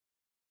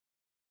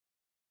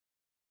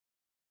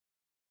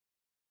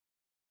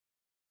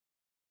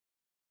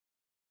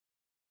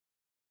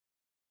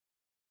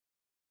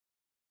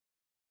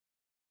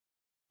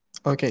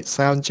Okay,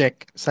 sound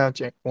check. Sound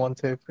check. One,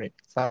 two, three.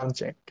 Sound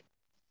check.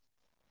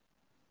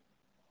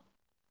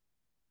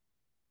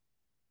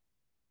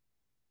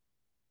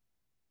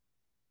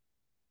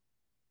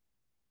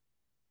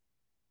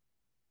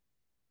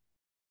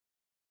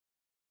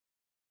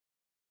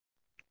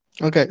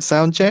 Okay,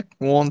 sound check.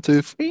 One,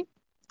 two, three.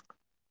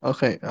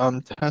 Okay,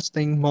 I'm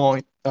testing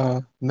my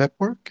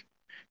network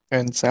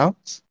and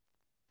sounds.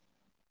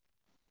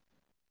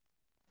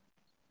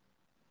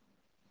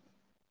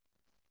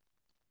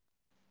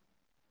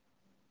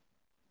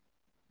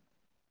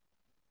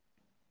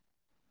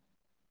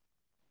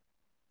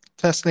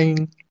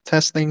 Testing,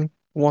 testing.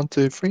 One,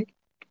 two, three.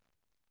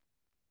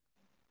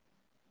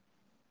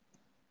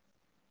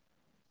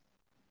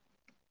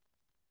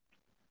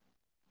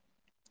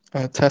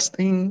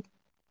 Testing.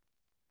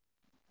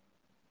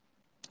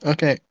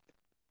 Okay,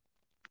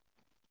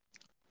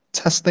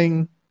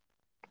 testing.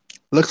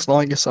 Looks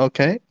like it's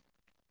okay.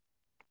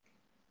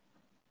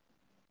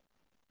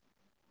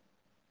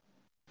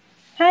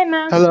 Hi,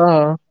 ma'am.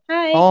 Hello.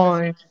 Hi.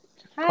 Hi.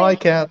 Hi. Hi,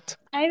 Cat.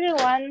 Hi,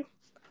 everyone.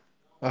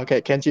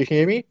 Okay, can you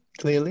hear me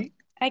clearly?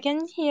 I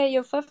can hear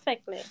you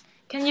perfectly.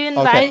 Can you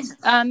Okay.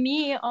 invite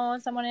me or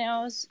someone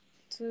else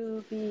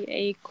to be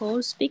a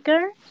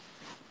co-speaker?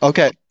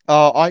 Okay.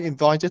 I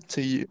invited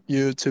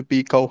you to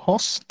be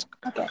co-host.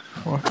 Okay.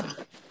 Or-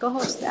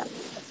 Co-host that.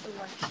 That's the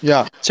word.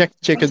 Yeah, check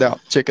it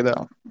out. Check it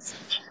out.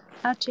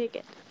 I'll check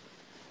it.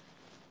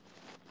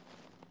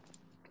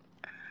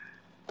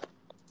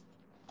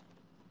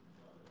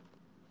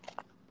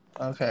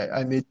 Okay,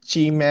 I need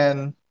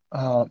G-Man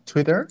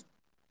Twitter.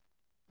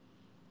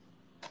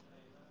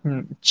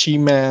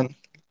 G-Man.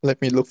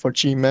 Let me look for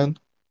G-Man.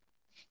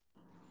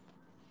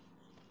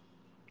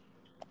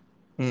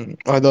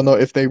 I don't know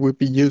if they would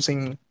be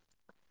using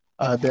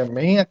their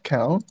main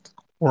account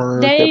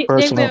or their They they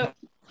personal. will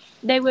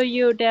they will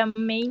use their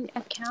main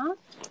account,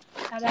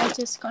 and I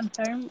just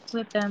confirm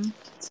with them.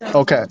 So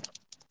Okay.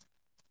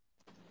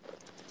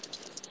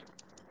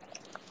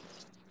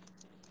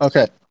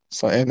 Okay.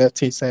 So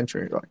NFT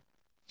Century, right?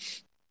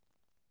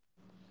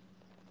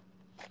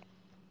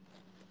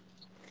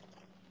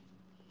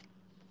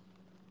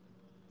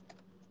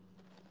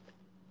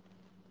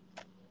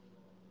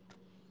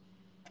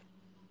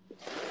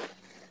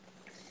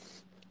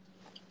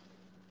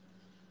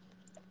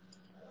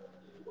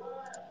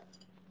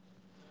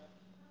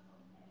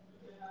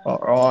 All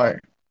right.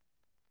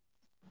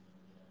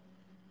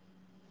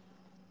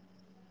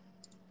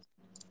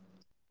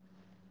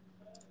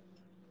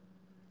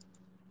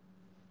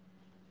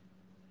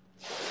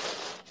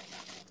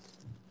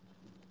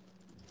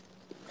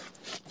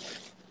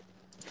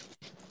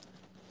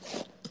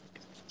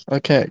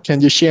 Okay.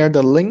 Can you share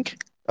the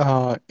link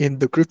in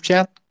the group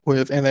chat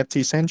with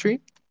NFT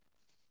Century?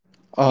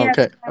 yes,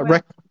 Okay. I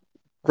will.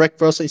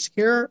 Breakfast is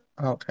here.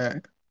 Okay.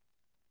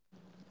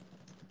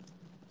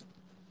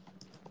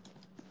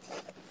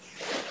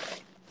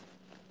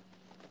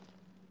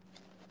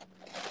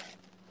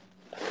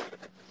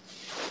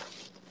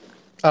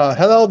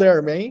 Hello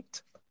there,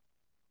 mate.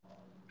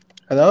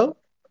 Hello.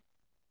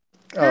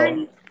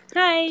 Oh,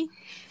 Hi.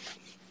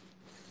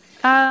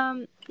 Hi.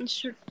 Um.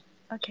 Should.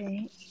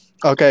 Okay.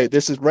 okay.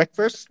 This is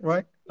breakfast,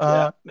 right?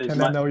 Yeah,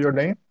 Can I know your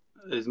name?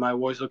 is my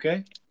voice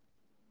okay?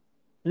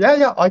 Yeah,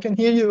 yeah. I can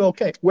hear you.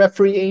 Okay. Web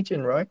free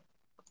agent, right?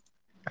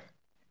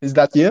 Is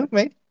that you,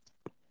 mate?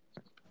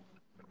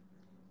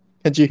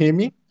 Can you hear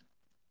me?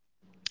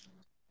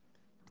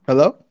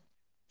 Hello.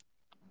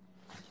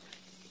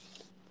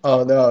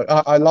 Oh no,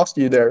 I lost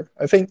you there.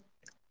 I think.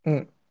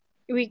 Hmm,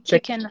 We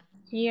check. can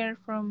hear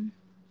from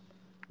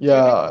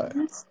Yeah.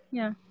 everyone.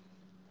 Yeah.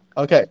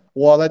 Okay.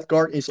 Wallet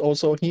guard is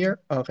also here.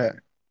 Okay.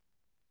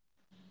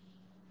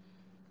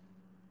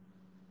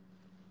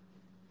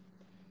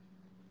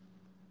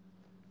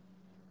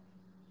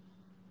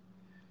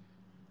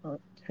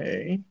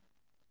 Okay.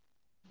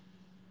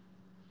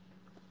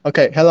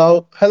 Okay.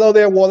 Hello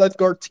there, Wallet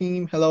guard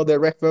team. Hello there,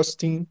 Breakfast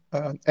team.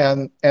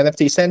 And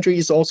NFT Sentry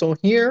is also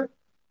here.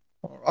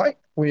 All right.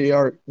 We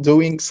are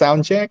doing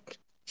sound check,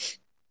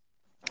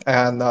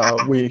 and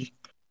we.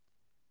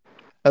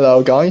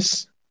 Hello,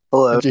 guys.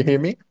 Hello. Did you hear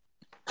me?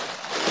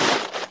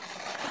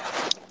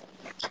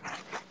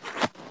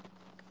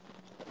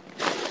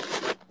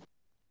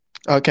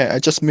 Okay, I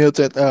just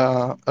muted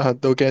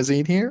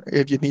Dogazine here.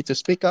 If you need to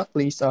speak up,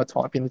 please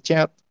type in the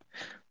chat.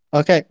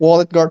 Okay,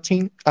 Wallet Guard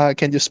team,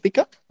 can you speak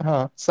up?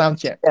 Sound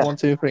check. Yeah. One,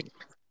 two, three.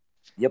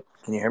 Yep.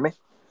 Can you hear me?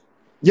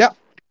 Yeah,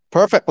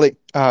 perfectly.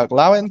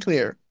 Loud and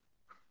clear.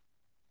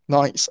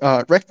 Nice.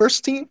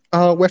 Breakfast team,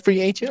 Web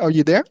Free Agent, are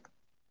you there?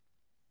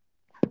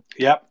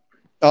 Yep,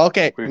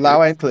 Okay, we're here.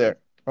 loud and clear.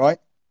 Right?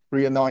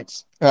 Real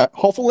nice.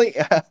 Hopefully,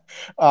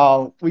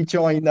 we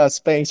joined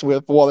space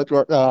with Wallet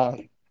Guard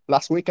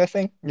last week, I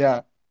think.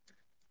 Yeah,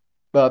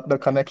 but the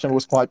connection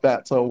was quite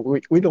bad. So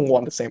we don't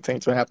want the same thing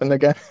to happen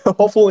again.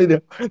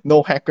 Hopefully,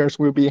 no hackers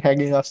will be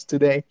hacking us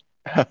today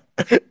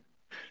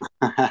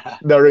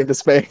during the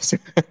space.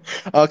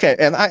 Okay,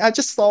 and I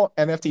just saw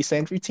NFT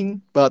Sentry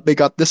team, but they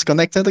got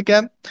disconnected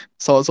again.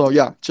 So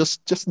yeah,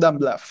 just them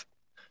left.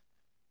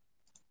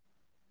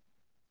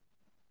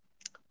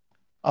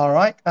 All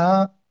right.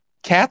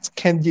 Kat,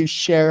 can you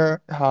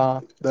share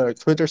the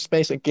Twitter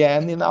space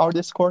again in our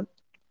Discord?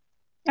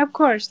 Of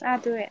course, I'll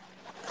do it.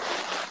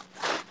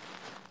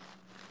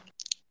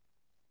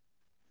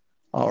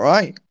 All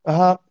right.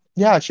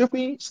 Yeah, should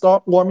we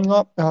start warming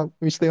up?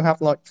 We still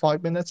have like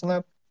 5 minutes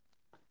left.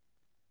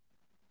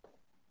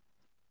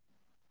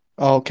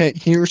 Okay,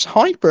 here's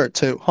Hyper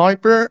too.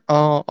 Hyper,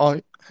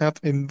 I have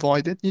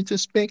invited you to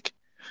speak.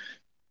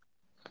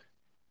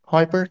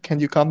 Hyper, can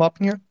you come up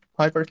here?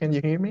 Hyper, can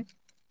you hear me?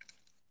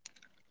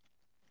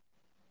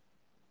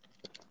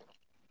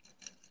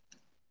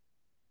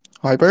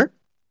 Hyper?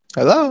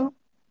 Hello?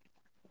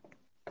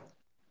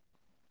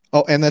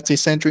 Oh, NFT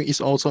Sentry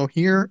is also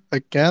here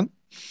again.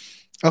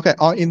 Okay,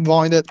 I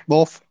invited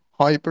both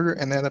Hyper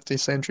and NFT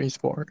Sentries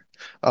for,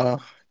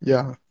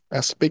 yeah,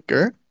 a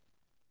speaker.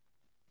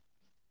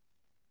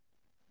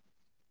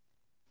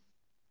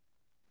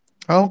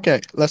 Okay,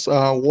 let's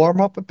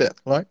warm up a bit,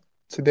 right?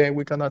 Today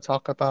we're gonna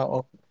talk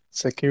about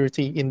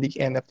security in the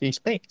NFT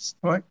space,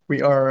 right?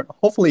 We are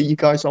hopefully you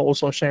guys are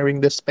also sharing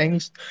this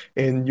space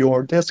in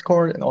your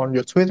Discord and on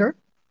your Twitter,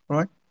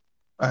 right?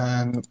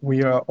 And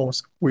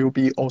we'll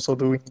be also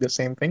doing the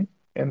same thing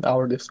in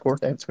our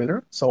Discord and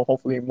Twitter. So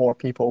hopefully more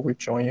people will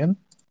join in.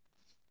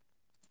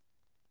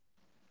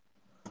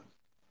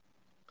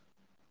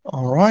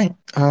 All right.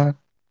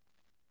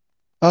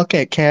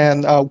 Okay,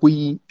 can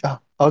we?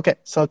 Okay,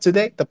 so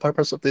today the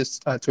purpose of this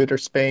Twitter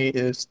space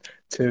is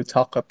to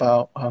talk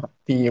about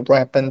the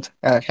rampant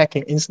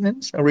hacking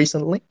incidents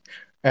recently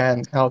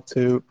and how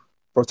to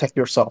protect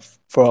yourself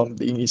from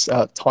these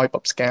type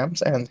of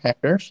scams and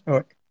hackers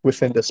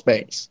within the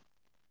space.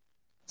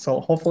 So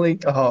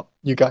hopefully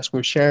you guys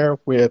will share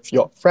with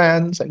your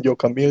friends and your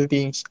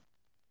communities.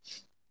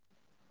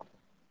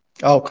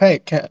 Okay,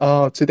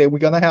 today we're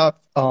gonna have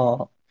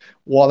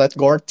Wallet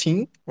Guard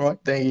team,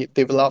 right? They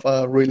develop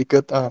a really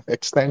good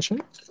extension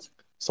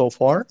so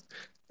far,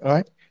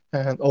 right?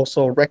 And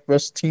also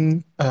Reckless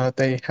team,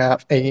 they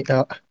have a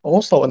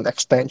also an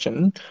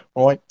extension,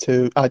 right,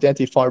 to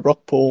identify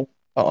rug pull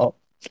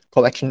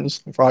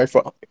collections right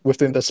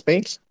within the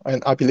space.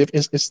 And I believe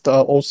it's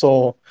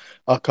also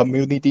a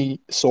community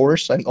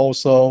source, and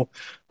also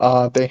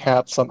they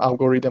have some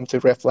algorithm to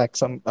reflect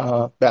some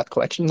bad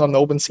collections on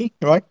OpenSea,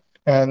 right?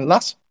 And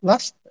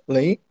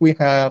lastly, we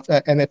have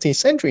NFT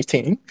Sentry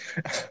team,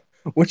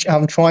 which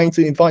I'm trying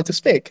to invite to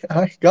speak.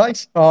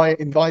 Guys, I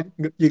invite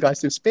you guys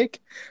to speak.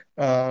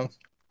 I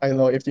don't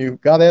know if you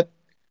got it,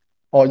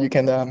 or you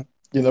can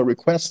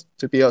request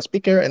to be a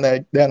speaker,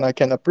 and then I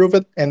can approve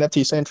it.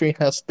 NFT Sentry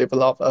has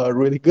developed a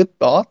really good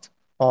bot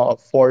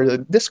for the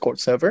Discord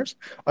servers.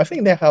 I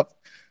think they have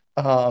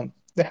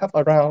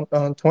around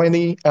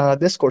 20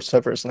 Discord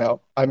servers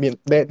now. I mean,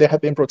 they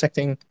have been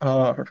protecting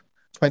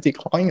 20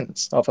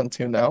 clients up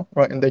until now,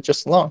 right? And they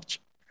just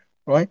launched,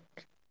 right?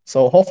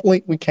 So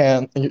hopefully we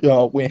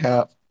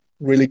have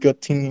really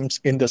good teams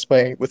in the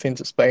space within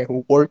the space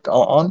who work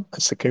on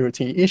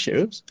security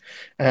issues,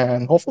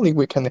 and hopefully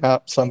we can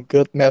have some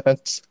good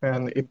methods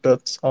and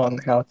inputs on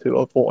how to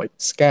avoid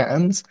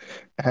scams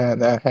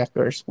and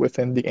hackers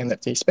within the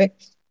NFT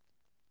space.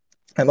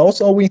 And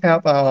also we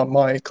have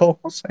my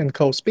co-host and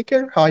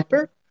co-speaker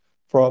Hyper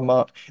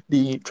from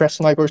the Threat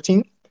Sniper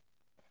team.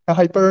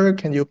 Hyper,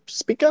 can you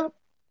speak up?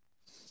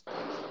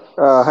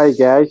 Hi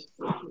guys,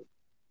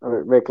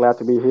 I'm very glad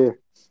to be here.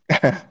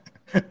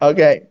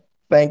 Okay,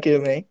 thank you,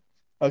 mate.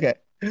 Okay.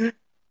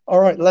 All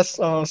right, let's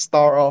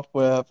start off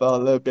with a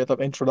little bit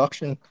of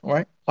introduction. All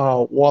right.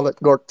 Wallet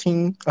Guard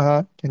team,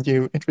 can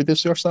you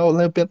introduce yourself a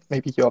little bit,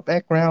 maybe your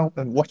background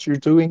and what you're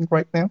doing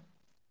right now?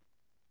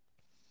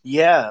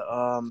 Yeah,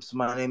 so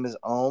my name is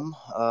Ohm.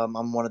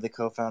 I'm one of the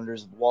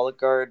co-founders of Wallet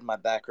Guard. My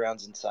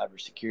background's in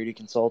cybersecurity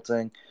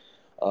consulting.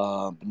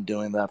 Been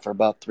doing that for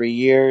about 3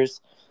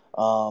 years.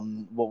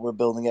 What we're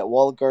building at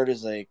Wallet Guard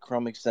is a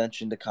Chrome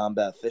extension to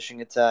combat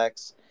phishing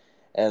attacks,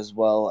 as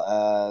well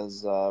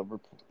as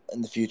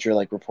in the future,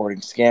 like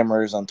reporting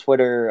scammers on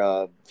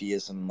Twitter via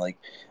some like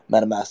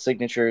MetaMask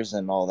signatures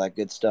and all that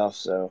good stuff.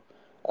 So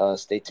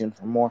stay tuned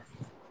for more.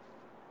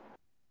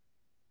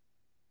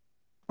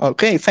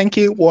 Okay, thank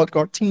you, Wallet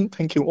Guard team.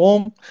 Thank you,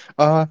 Om.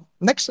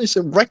 Next is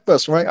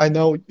Breakfast, right? I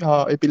know,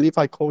 I believe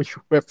I call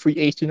you Web3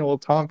 agent all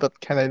the time, but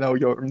can I know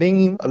your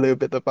name, a little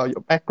bit about your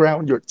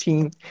background, your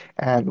team,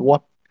 and a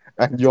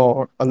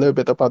little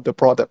bit about the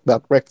product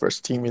that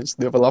Breakfast team is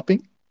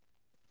developing?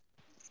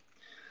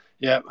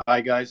 Yeah.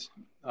 Hi, guys.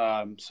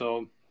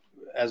 So,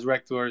 as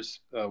Rectors,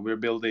 we're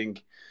building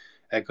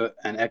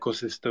an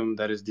ecosystem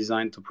that is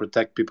designed to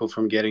protect people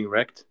from getting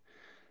wrecked.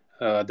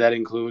 That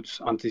includes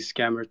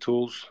anti-scammer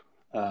tools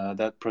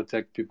that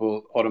protect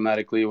people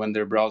automatically when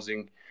they're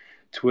browsing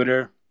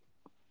Twitter,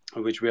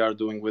 which we are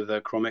doing with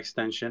the Chrome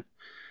extension.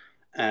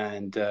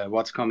 And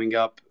what's coming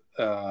up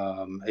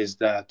is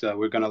that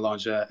we're going to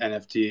launch an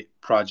NFT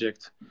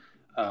project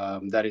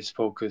that is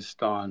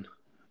focused on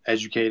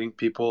educating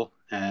people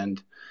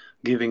and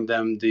giving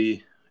them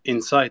the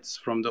insights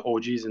from the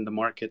OGs in the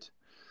market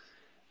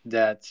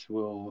that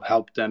will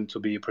help them to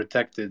be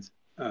protected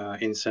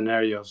in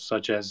scenarios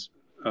such as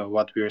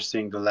what we are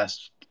seeing the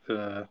last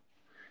uh,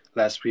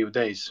 last few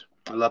days.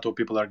 A lot of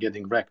people are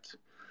getting wrecked,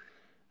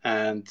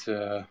 and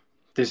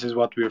this is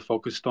what we're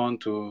focused on,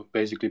 to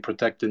basically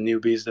protect the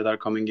newbies that are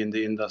coming in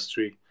the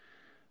industry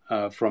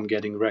from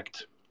getting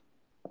wrecked.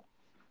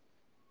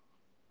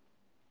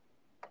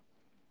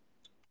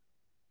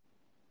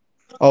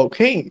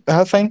 Okay,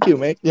 thank you,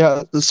 mate.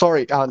 Yeah,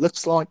 sorry.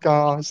 Looks like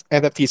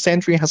NFT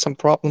Sentry has some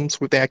problems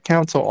with their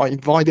account, so I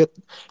invited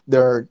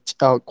their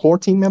core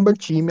team member,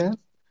 Gman,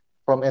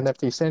 from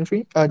NFT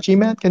Sentry.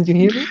 Gman, can you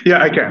hear me?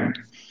 Yeah, I can.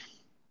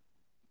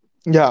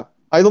 Yeah,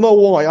 I don't know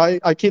why.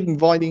 I keep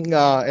inviting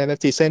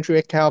NFT Sentry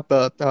account,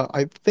 but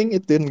I think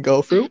it didn't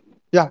go through.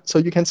 Yeah, so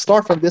you can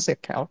start from this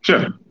account.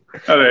 Sure.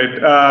 All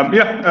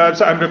right.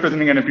 So I'm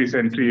representing NFT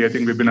Sentry. I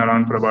think we've been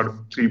around for about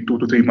 2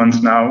 to 3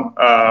 months now.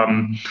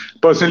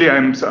 Personally,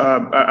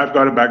 I've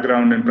got a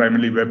background in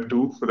primarily Web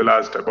 2 for the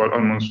last about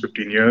almost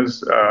 15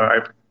 years.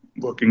 I've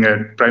working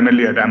at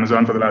primarily at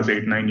Amazon for the last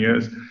 8 9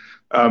 years.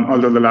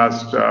 Although the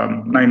last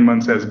 9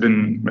 months has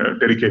been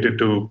dedicated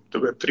to the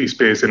Web 3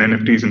 space and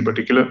NFTs in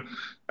particular.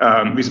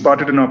 We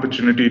spotted an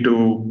opportunity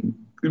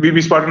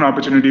we spotted an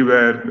opportunity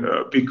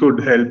where we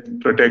could help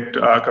protect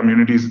our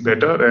communities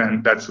better,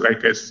 and that's, I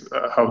guess,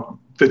 how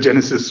the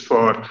genesis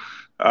for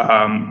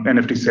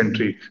NFT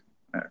Sentry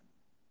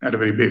at a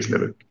very base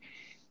level.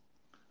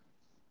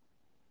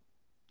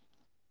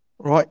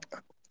 Right.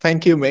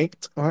 Thank you,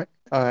 mate. All right.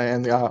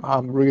 And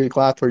I'm really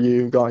glad for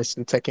you guys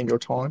in taking your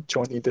time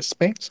joining this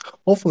space.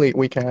 Hopefully,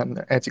 we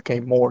can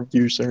educate more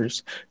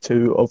users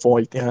to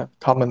avoid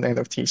common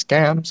NFT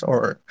scams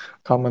or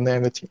common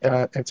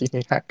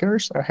NFT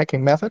hackers or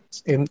hacking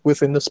methods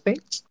within the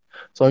space.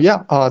 So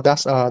yeah,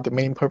 that's the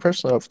main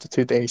purpose of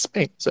today's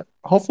space.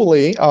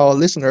 Hopefully, our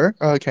listener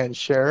can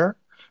share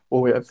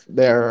with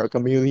their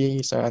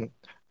communities and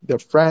their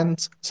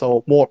friends,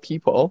 so more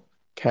people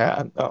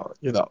can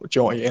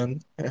join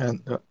in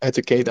and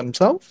educate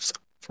themselves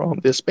from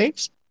this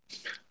space.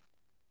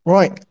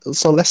 Right.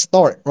 So let's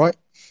start. Right.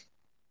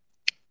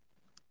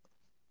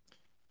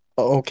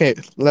 Okay.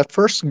 Let's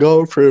first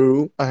go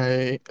through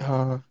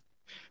the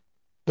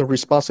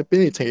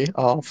responsibility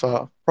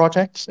of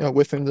projects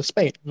within the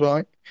space.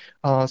 Right.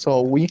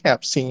 So we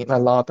have seen a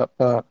lot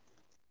of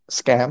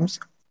scams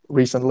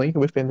recently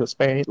within the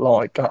space.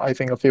 Like I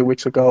think a few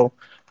weeks ago,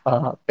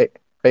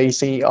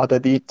 Basie other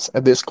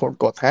Discord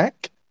got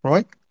hacked,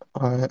 right?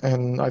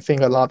 And I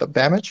think a lot of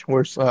damage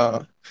was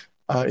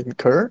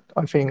incurred.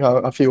 I think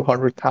a few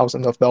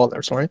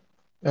 $100,000,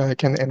 right?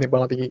 Can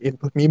anybody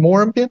input me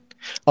more a bit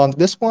on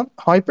this one,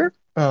 Hyper?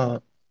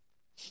 Can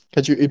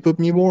you input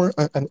me more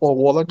and or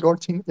Wallet Guard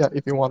team? Yeah,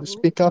 if you want to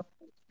speak up.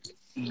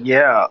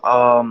 Yeah.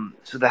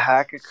 So the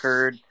hack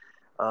occurred.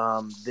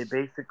 They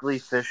basically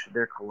phished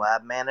their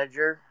collab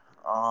manager.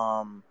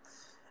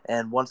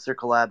 And once their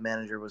collab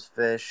manager was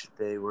phished,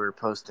 they were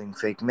posting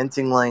fake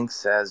minting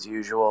links as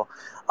usual.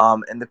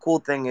 And the cool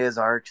thing is,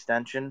 our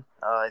extension,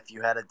 if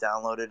you had it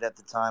downloaded at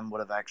the time, would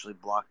have actually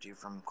blocked you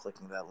from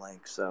clicking that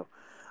link. So,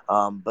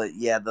 but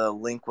yeah, the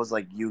link was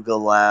like Yuga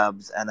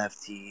Labs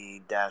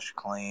NFT dash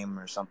claim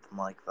or something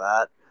like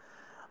that.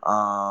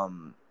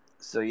 Um,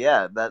 so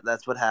yeah,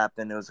 that's what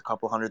happened. It was a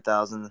couple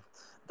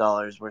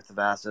 $100,000 worth of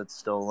assets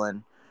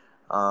stolen.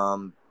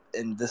 Um,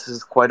 and this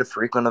is quite a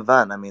frequent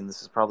event. I mean,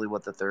 this is probably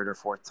what, the third or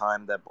fourth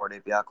time that Bored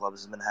Ape Yacht Club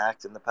has been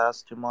hacked in the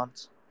past 2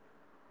 months.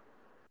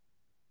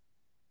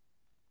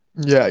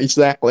 Yeah,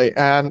 exactly.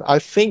 And I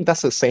think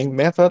that's the same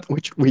method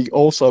which we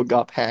also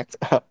got hacked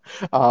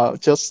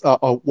just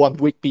 1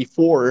 week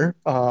before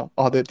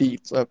other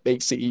deeds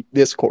basic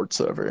Discord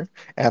server.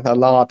 And a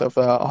lot of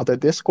other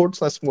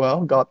Discords as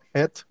well got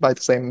hit by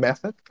the same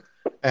method.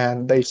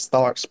 And they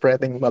start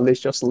spreading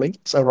malicious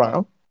links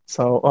around.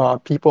 So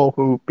people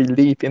who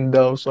believe in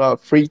those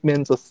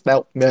freedments or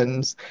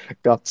settlements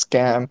got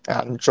scammed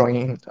and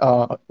drained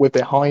with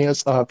the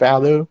highest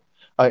value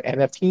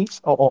NFTs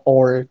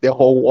or their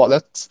whole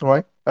wallets,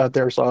 right?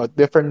 There's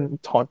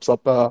different types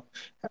of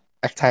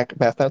attack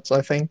methods,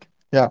 I think.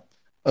 Yeah.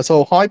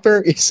 So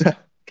Hyper is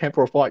can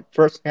provide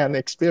first-hand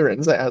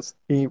experience as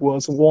he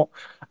was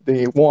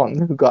the one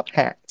who got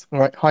hacked,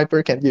 right?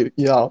 Hyper, can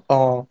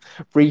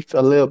brief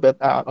a little bit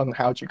out on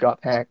how you got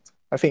hacked?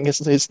 I think it's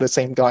the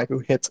same guy who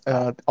hit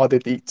other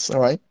deeds,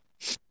 right?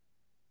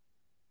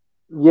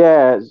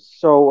 Yeah,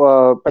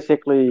 so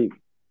basically,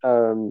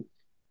 um,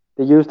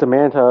 they use the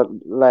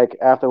method like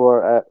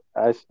afterward.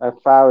 I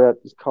found that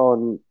it's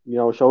called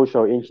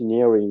social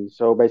engineering.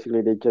 So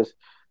basically, they just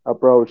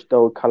approach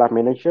the collab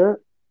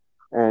manager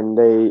and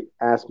they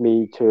asked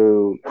me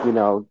to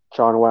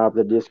join one of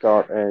the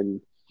Discord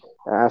and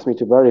asked me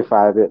to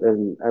verify it,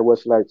 and I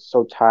was like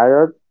so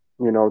tired,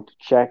 to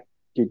check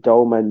the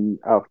domain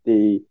of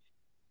the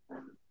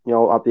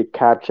of the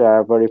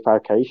captcha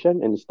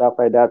verification and stuff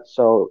like that.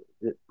 So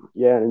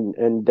yeah,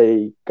 and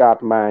they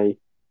got my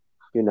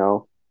you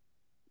know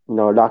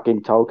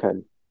login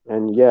token,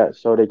 and yeah,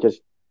 so they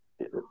just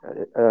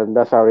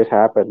that's how it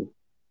happened.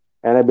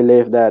 And I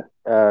believe that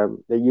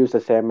they use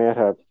the same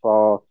method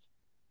for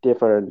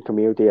different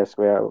community as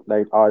well,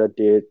 like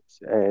Audit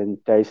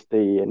and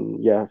Tasty,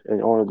 and yeah,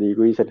 and all of the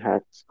recent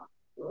hacks.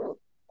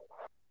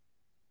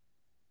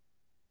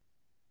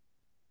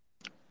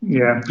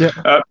 Yeah.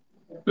 Yeah.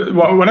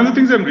 One of the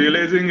things I'm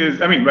realizing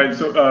is, I mean, right,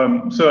 so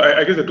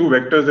I guess the two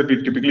vectors that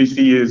we typically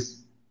see is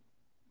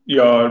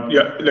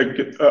like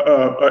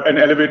an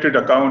elevated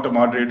account, a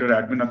moderator,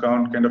 admin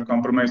account, kind of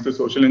compromise the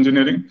social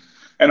engineering.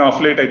 And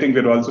off late, I think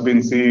we've also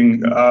been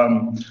seeing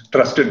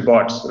trusted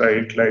bots,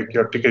 right? Like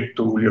your ticket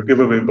tool, your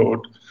giveaway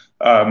bot,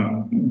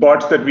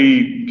 bots that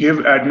we give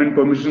admin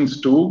permissions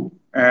to,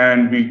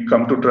 and we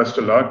come to trust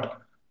a lot.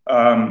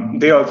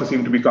 They also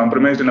seem to be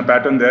compromised, and a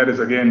pattern there is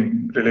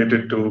again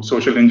related to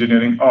social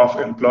engineering of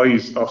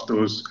employees of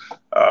those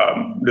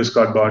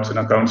Discord bots and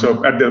accounts.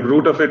 So at the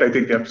root of it, I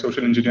think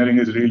social engineering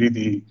is really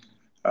the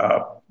uh,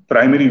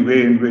 primary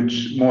way in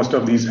which most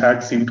of these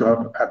hacks seem to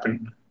have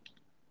happened.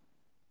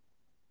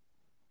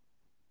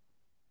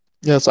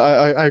 Yes,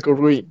 I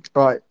agree.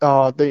 Right.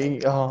 They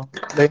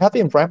have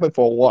been rampant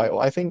for a while.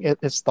 I think it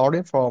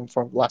started from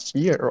last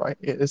year, right?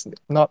 It is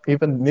not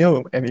even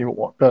new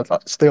anymore.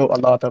 But still, a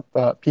lot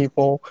of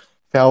people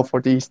fell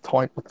for these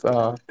type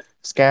of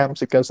scams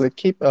because they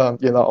keep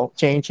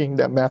changing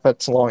their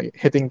methods, like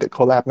hitting the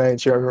collab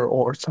manager,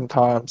 or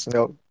sometimes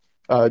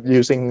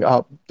using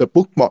the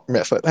bookmark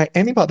method.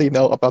 Anybody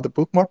know about the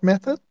bookmark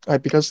method?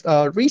 Because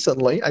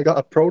recently I got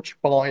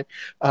approached by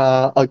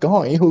a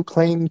guy who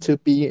claimed to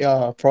be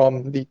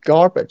from the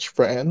Garbage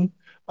Friend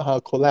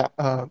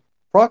collab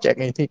project,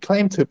 and he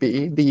claimed to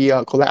be the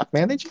collab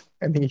manager,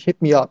 and he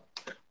hit me up,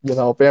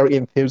 very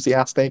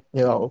enthusiastic,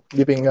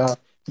 giving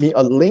me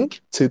a link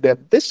to their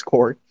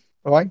Discord,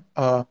 right?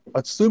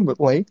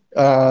 Assumedly,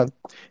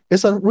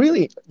 it's a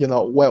really,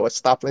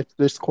 well-established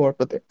Discord,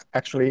 but it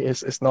actually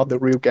is not the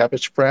real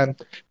Garbage Friend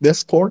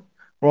Discord,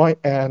 right?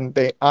 And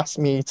they asked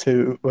me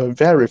to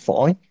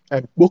verify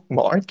and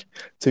bookmark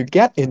to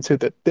get into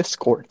the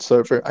Discord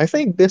server. I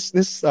think this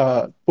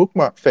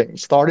bookmark thing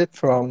started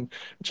from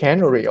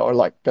January or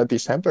like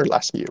December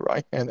last year,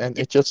 right? And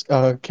it just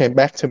came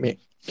back to me.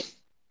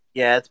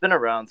 Yeah, it's been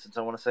around since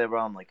I want to say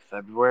around like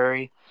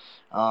February,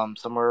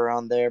 somewhere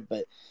around there.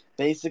 But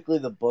basically,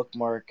 the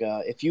bookmark,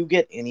 if you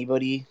get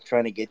anybody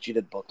trying to get you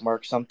to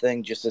bookmark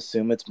something, just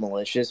assume it's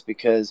malicious,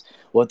 because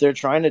what they're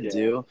trying to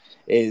do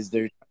is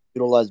they're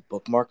utilize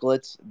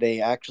bookmarklets.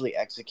 They actually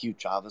execute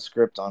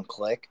JavaScript on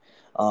click,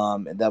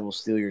 and that will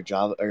steal your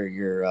Java or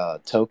your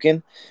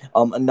token.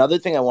 Another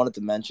thing I wanted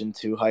to mention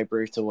too,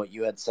 Hyper, to what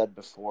you had said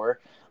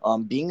before,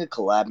 being a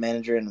collab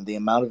manager and the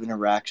amount of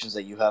interactions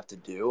that you have to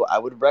do, I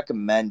would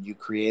recommend you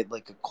create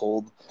like a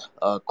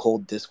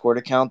cold Discord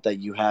account that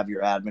you have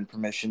your admin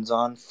permissions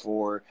on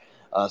for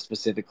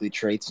specifically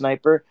Trade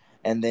Sniper,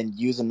 and then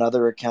use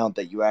another account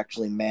that you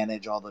actually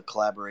manage all the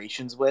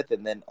collaborations with,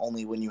 and then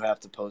only when you have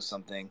to post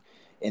something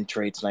in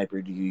Trade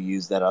Sniper do you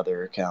use that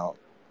other account.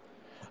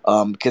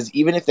 Because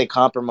even if they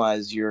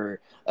compromise your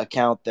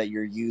account that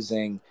you're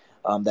using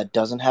that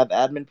doesn't have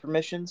admin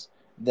permissions,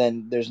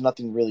 then there's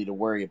nothing really to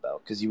worry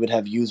about, because you would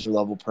have user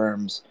level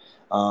perms,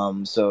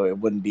 so it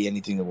wouldn't be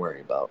anything to worry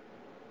about.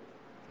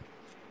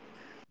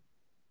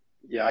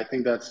 Yeah, I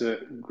think that's a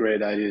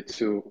great idea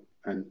too.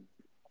 And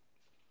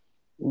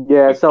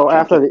Yeah. So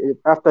can, can,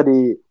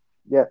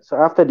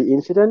 after the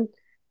incident,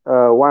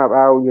 one of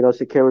our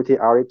security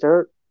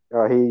auditor,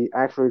 he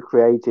actually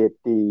created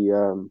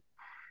the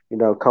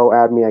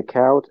co-admin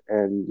account,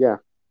 and yeah,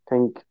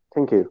 thank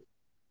you.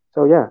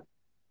 So yeah,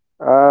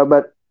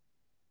 but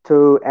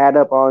to add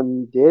up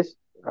on this,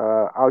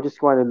 I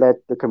just want to let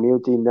the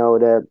community know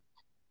that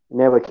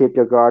never keep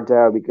your guard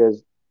down,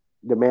 because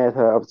the method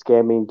of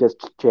scamming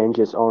just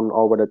changes on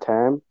over the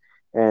time,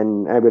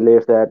 and I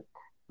believe that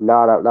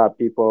lot of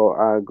people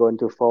are going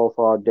to fall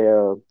for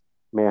their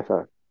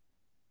method.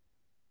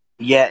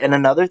 Yeah, and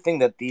another thing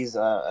that these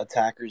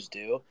attackers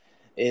do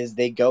is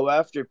they go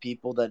after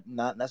people that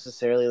not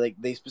necessarily, like,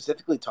 they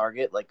specifically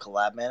target like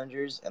collab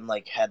managers and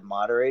like head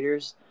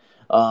moderators.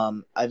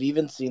 I've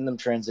even seen them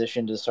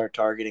transition to start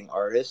targeting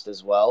artists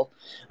as well.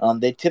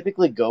 They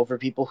typically go for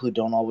people who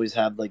don't always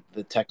have like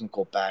the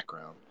technical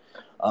background.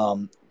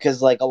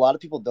 Because like a lot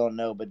of people don't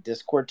know, but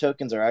Discord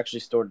tokens are actually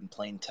stored in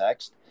plain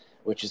text,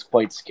 which is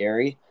quite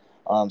scary.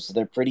 So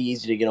they're pretty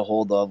easy to get a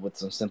hold of with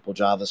some simple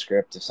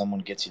JavaScript if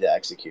someone gets you to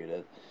execute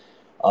it.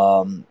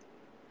 Um,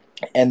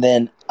 and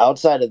then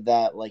outside of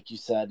that, like you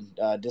said,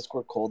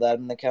 Discord cold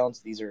admin accounts,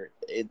 these are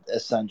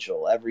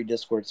essential. Every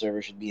Discord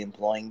server should be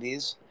employing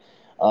these.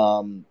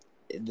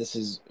 This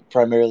is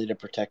primarily to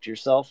protect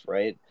yourself,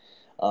 right?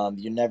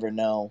 You never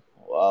know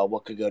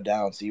what could go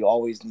down. So you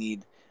always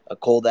need a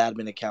cold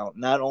admin account,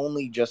 not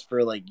only just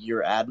for like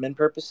your admin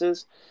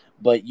purposes,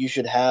 but you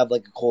should have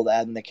like a cold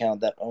admin account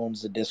that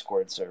owns the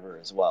Discord server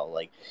as well.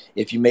 Like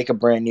if you make a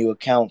brand new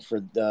account for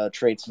the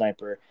Trade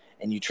Sniper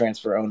and you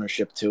transfer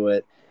ownership to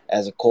it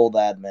as a cold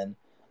admin,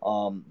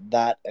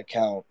 that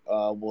account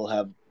will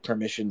have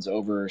permissions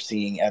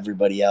overseeing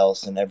everybody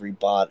else and every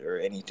bot or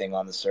anything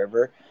on the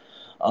server.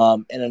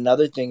 And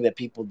another thing that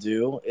people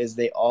do is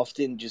they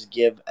often just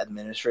give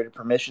administrator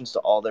permissions to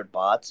all their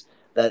bots.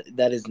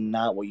 That is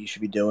not what you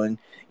should be doing.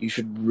 You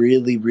should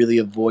really, really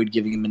avoid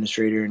giving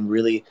administrator and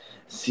really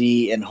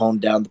see and hone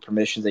down the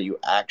permissions that you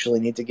actually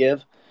need to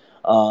give.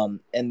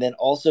 And then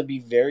also be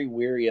very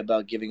wary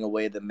about giving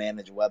away the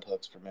manage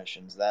webhooks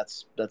permissions.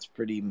 That's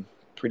pretty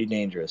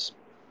dangerous.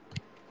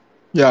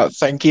 Yeah,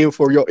 thank you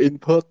for your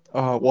input,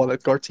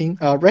 Wallet Guard team.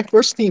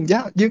 Reckless team,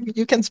 yeah,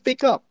 you can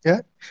speak up.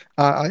 Yeah,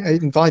 I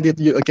invited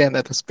you again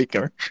as a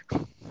speaker.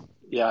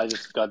 Yeah, I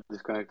just got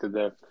disconnected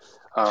there.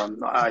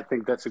 I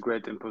think that's a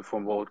great input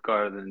from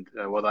Voltguard, and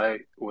what I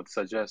would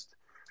suggest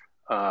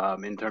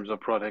in terms of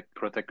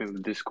protecting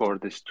the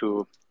Discord is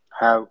to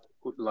have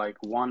like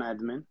one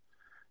admin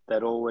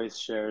that always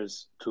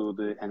shares to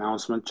the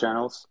announcement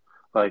channels.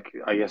 Like,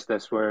 I guess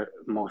that's where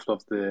most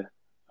of the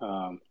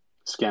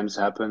scams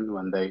happen,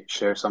 when they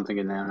share something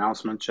in the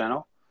announcement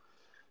channel.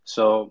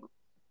 So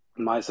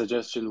my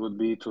suggestion would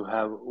be to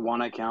have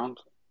one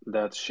account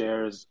that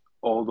shares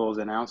all those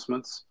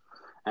announcements,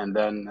 and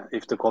then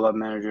if the collab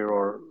manager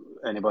or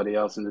anybody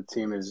else in the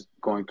team is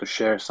going to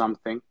share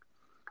something,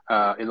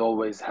 it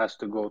always has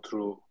to go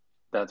through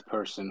that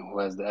person who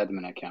has the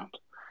admin account.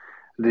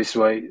 This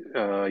way,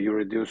 you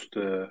reduce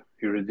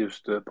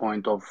the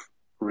point of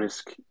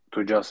risk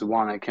to just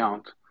one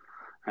account,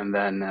 and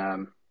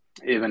then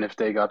even if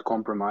they got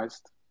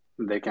compromised,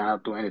 they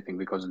cannot do anything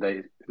because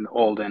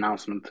all the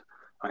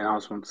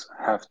announcements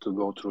have to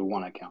go through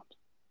one account.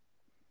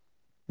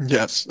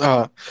 Yes.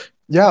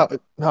 Yeah.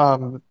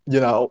 You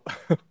know,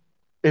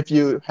 if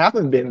you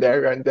haven't been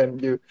there, and then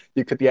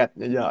you could get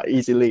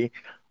easily,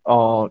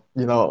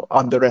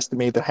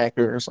 underestimate the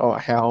hackers, or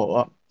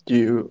how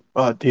you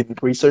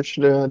didn't research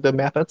the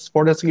methods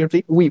for the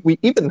security. We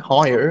even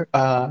hire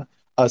a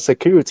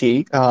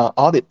security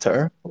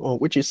auditor,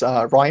 which is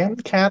Ryan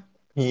Cat.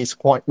 He's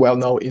quite well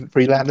known in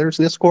Freelancers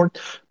Discord.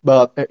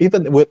 But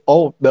even with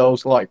all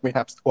those, like, we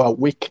have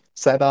weak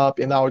setup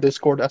in our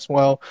Discord as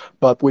well,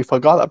 but we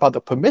forgot about the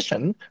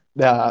permission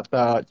that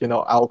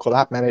our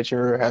collab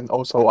manager and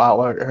also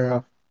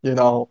our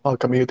our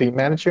community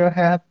manager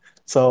had.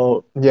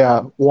 So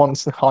yeah,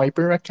 once the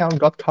Hyper account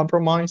got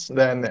compromised,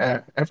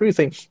 then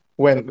everything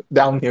went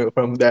downhill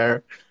from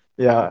there.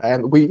 Yeah,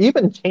 and we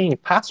even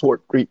changed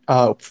password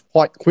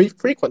quite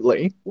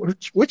frequently,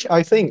 which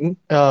I think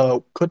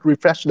could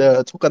refresh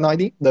the token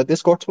ID, the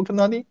Discord token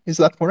ID. Is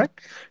that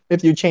correct?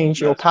 If you change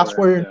your That's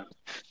correct, password,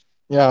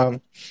 yeah.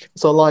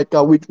 So like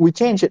we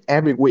change it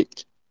every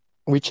week.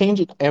 We change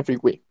it every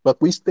week, but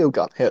we still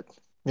got hit.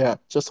 Yeah,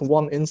 just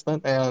one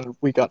instant, and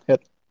we got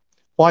hit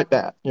quite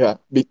bad. Yeah,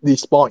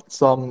 despite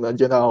some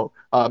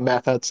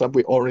methods that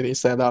we already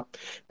set up.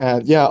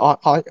 And yeah,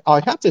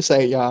 I have to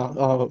say,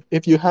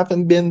 if you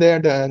haven't been there,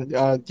 then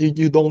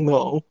you don't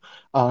know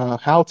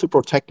how to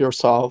protect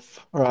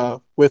yourself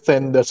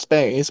within the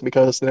space,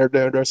 because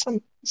there's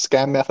some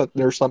scam method.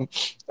 There's some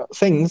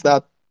things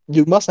that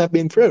you must have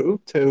been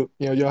through to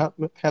you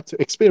have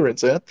to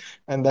experience it,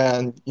 and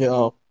then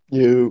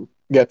you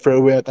get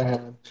through it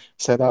and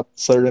set up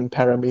certain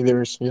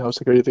parameters,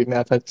 security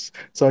methods.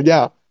 So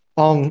yeah,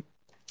 um,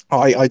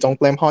 I don't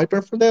blame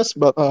Hyper for this,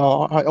 but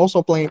I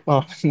also blame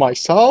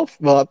myself.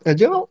 But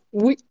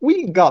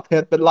we got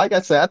hit. But like I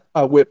said,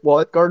 with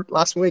Wallet Guard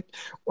last week,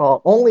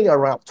 only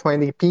around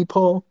 20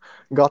 people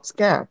got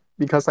scammed,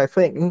 because I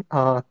think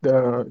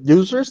the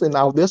users in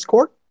our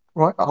Discord,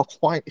 right, are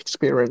quite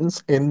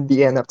experienced in the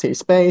NFT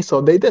space,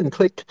 so they didn't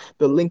click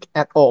the link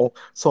at all.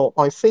 So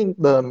I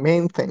think the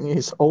main thing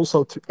is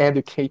also to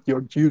educate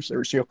your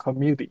users, your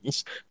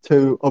communities,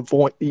 to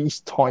avoid these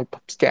type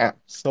of scams.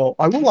 So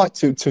I would like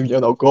to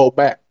go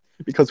back,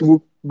 because we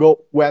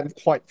went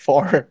quite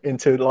far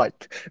into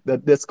like the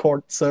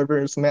Discord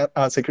servers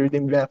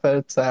security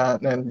methods,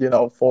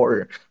 and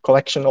for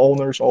collection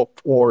owners,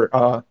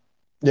 or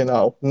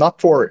not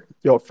for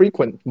your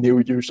frequent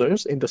new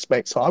users in the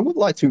space. So I would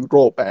like to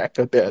roll back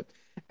a bit,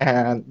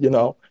 and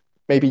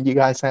maybe you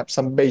guys have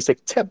some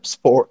basic tips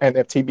for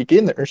NFT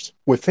beginners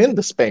within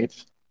the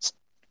space.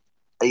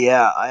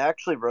 Yeah, I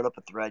actually wrote up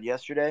a thread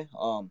yesterday.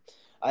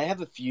 I have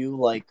a few,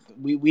 like,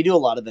 we do a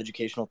lot of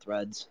educational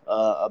threads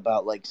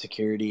about like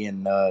security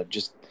and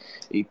just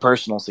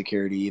personal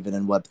security, even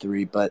in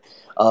Web3. But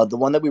the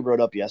one that we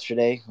wrote up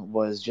yesterday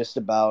was just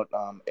about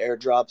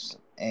airdrops,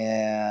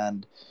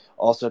 and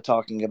also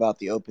talking about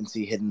the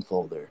OpenSea hidden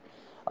folder.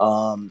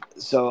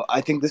 So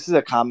I think this is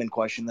a common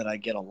question that I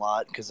get a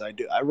lot, because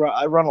I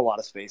run a lot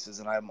of spaces,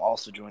 and I'm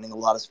also joining a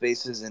lot of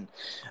spaces, and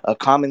a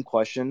common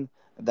question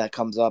that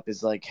comes up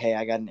is like, hey,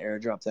 I got an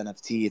airdropped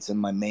NFT, it's in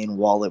my main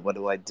wallet, what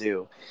do I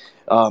do?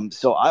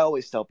 So I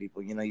always tell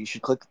people, you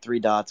should click the three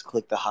dots,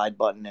 click the hide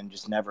button, and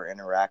just never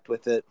interact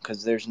with it,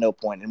 because there's no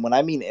point. And when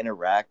I mean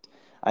interact,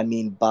 I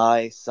mean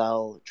buy,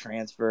 sell,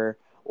 transfer,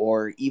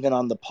 or even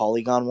on the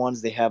Polygon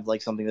ones, they have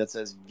like something that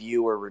says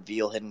view or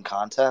reveal hidden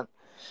content.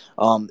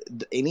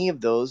 Any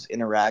of those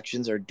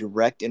interactions are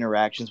direct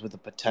interactions with a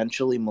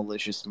potentially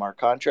malicious smart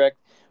contract,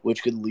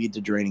 which could lead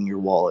to draining your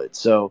wallet.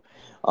 So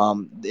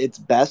it's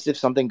best if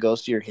something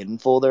goes to your hidden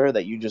folder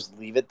that you just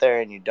leave it there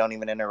and you don't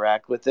even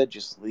interact with it.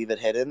 Just leave it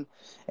hidden.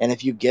 And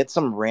if you get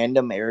some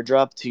random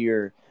airdrop to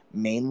your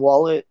main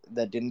wallet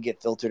that didn't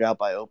get filtered out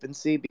by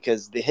OpenSea,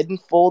 because the hidden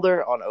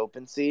folder on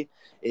OpenSea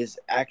is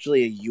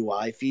actually a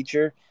UI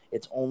feature.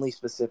 It's only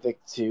specific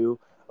to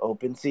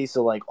OpenSea.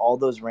 So like all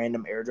those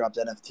random airdropped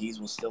NFTs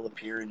will still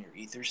appear in your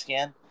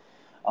Etherscan.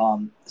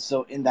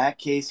 So in that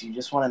case, you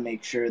just want to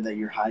make sure that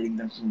you're hiding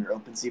them from your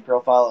OpenSea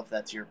profile if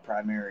that's your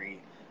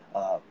primary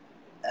uh,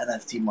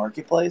 NFT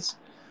marketplace,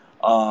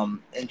 and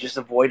just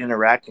avoid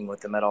interacting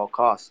with them at all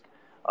costs.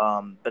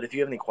 But if you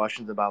have any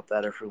questions about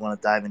that, or if we want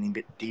to dive any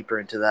bit deeper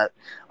into that,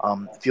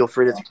 feel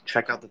free to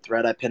check out the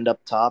thread I pinned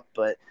up top.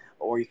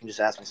 Or you can just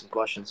ask me some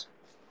questions.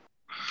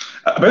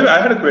 By the way, I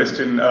had a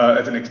question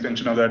as an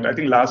extension of that. I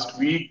think last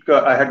week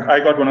I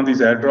got one of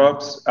these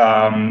airdrops.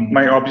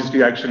 My obvious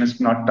reaction is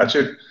to not touch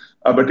it.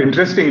 But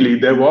interestingly,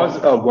 there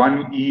was a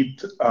 1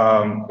 ETH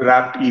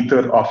wrapped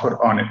Ether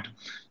offer on it.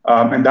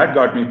 And that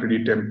got me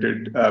pretty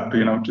tempted,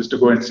 just to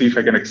go and see if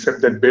I can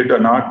accept that bid or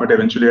not. But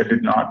eventually I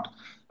did not.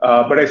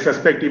 But I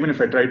suspect even if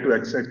I tried to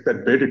accept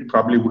that bid, it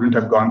probably wouldn't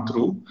have gone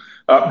through.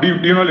 Do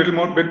you know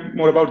a bit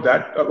more about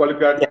that, Wallet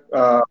Guard?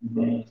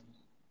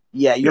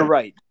 Yeah, you're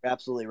right. You're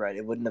absolutely right.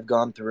 It wouldn't have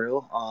gone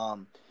through.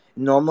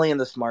 Normally in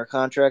the smart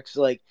contracts,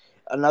 like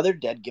another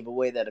dead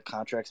giveaway that a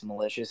contract's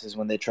malicious is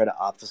when they try to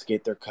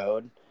obfuscate their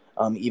code,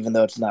 even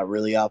though it's not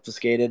really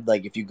obfuscated.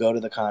 Like if you go to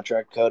the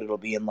contract code, it'll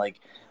be in like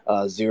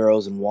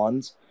zeros and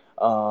ones,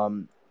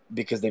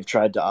 because they've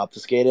tried to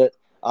obfuscate it.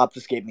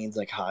 Obfuscate means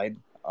like hide.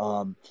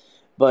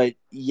 But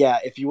yeah,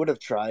 if you would have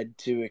tried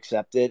to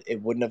accept it,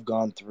 it wouldn't have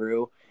gone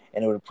through,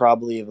 and it would have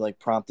probably have like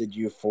prompted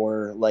you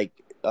for like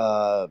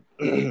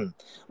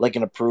like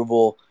an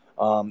approval,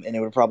 and it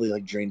would probably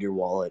like drained your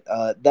wallet.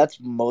 That's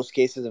most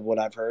cases of what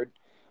I've heard.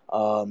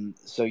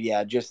 So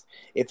yeah, just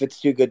if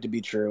it's too good to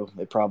be true,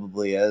 it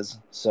probably is.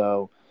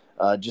 So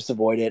just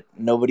avoid it.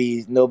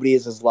 Nobody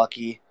is as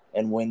lucky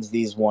and wins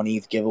these 1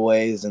 ETH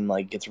giveaways and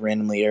like gets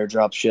randomly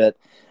airdrop shit.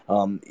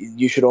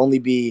 You should only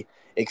be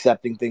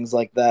accepting things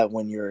like that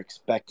when you're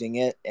expecting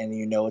it and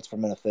you know it's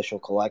from an official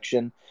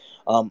collection.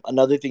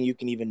 Another thing you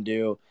can even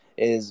do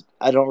is,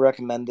 I don't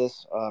recommend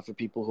this for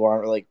people who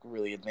aren't like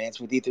really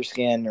advanced with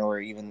Etherscan or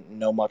even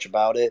know much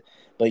about it,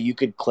 but you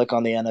could click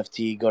on the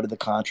NFT, go to the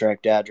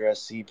contract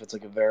address, see if it's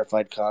like a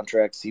verified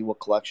contract, see what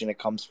collection it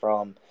comes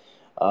from,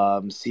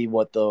 see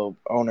what the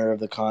owner of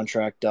the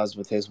contract does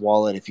with his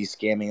wallet, if he's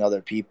scamming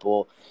other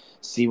people,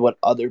 see what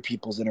other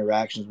people's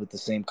interactions with the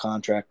same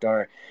contract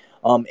are.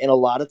 And a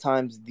lot of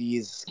times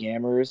these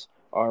scammers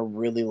are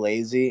really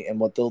lazy, and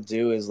what they'll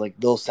do is like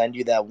they'll send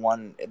you that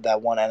one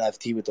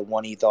NFT with the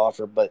 1 ETH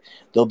offer, but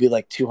there'll be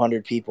like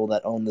 200 people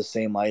that own the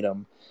same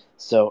item,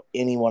 so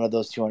any one of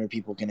those 200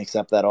 people can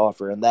accept that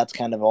offer, and that's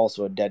kind of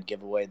also a dead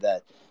giveaway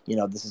that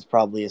this is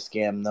probably a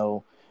scam.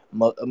 No,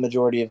 a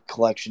majority of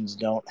collections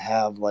don't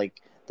have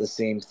like the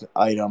same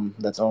item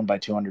that's owned by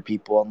 200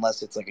 people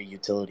unless it's like a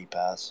utility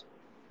pass.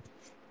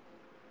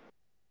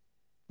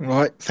 All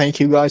right.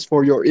 Thank you guys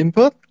for your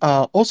input.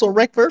 Also,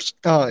 Rekverse,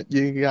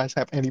 do you guys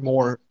have any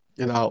more,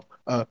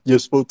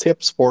 useful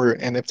tips for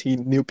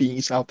NFT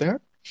newbies out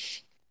there?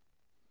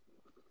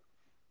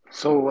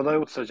 So what I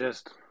would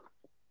suggest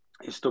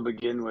is to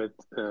begin with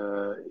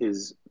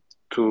is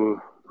to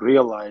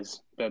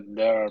realize that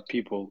there are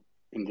people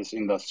in this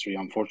industry,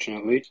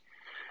 unfortunately,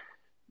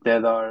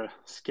 that are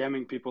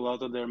scamming people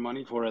out of their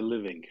money for a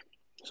living.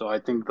 So I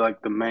think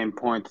like the main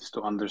point is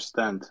to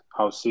understand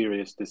how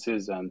serious this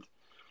is, and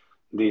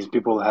these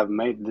people have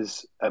made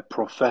this a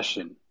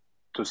profession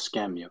to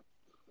scam you.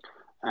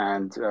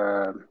 And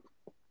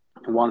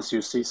once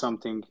you see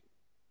something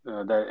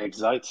that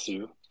excites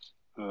you,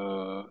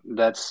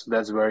 that's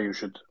where you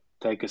should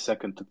take a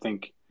second to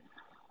think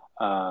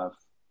of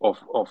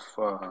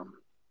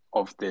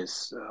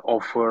this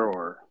offer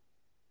or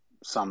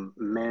some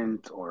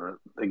mint or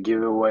a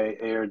giveaway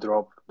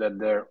airdrop that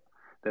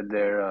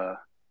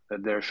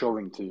they're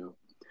showing to you.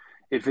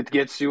 If it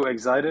gets you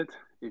excited,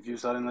 if you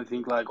suddenly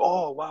think like,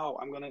 oh wow,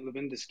 I'm gonna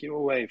win this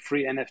giveaway,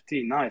 free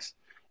NFT, nice.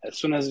 As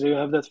soon as you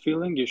have that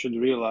feeling, you should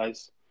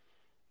realize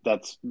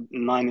that's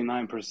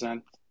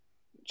 99%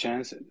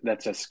 chance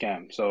that's a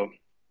scam. So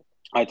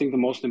I think the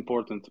most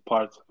important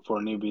part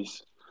for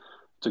newbies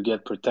to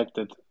get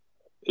protected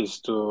is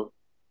to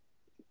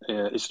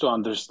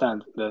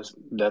understand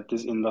that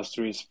this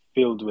industry is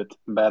filled with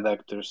bad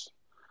actors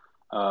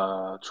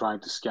trying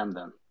to scam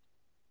them.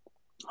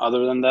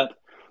 Other than that,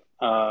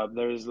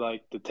 there is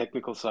like the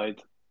technical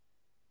side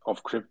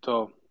of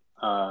crypto.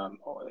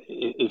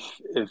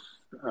 If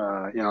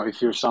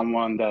you're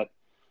someone that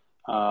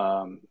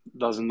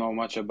doesn't know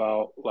much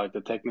about like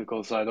the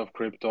technical side of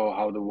crypto,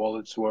 how the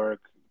wallets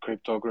work,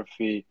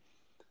 cryptography,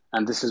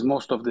 and this is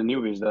most of the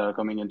newbies that are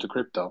coming into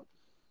crypto.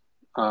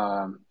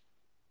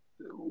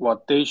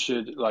 What they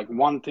should like,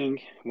 one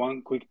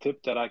quick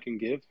tip that I can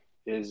give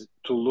is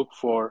to look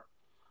for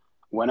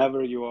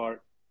whenever you're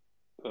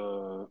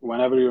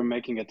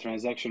making a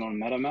transaction on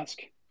MetaMask,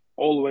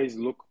 always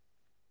look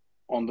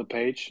on the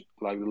page,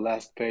 like the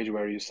last page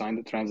where you signed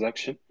the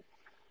transaction.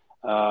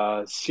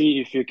 See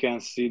if you can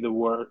see the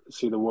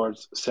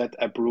words set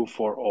approve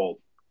for all.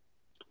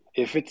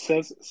 If it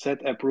says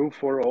set approve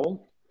for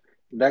all,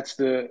 that's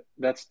the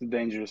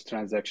dangerous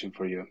transaction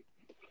for you.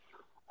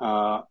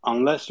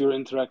 Unless you're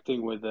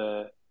interacting with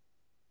a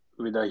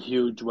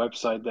huge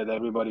website that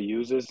everybody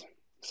uses,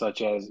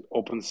 such as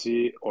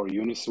OpenSea or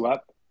Uniswap,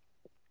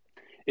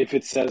 if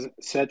it says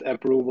set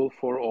approval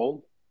for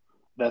all,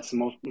 that's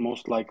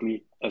most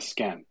likely a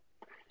scam.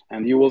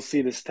 And you will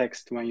see this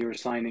text when you're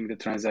signing the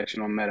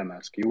transaction on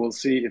MetaMask. You will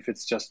see if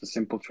it's just a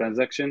simple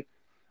transaction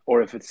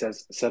or if it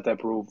says set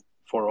approve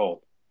for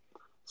all.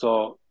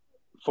 So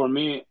for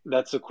me,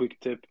 that's a quick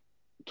tip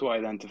to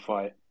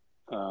identify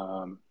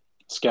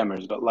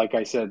scammers. But like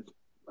I said,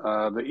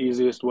 the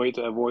easiest way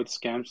to avoid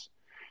scams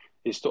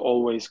is to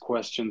always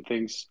question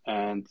things,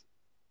 and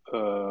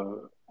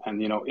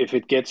if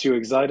it gets you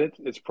excited,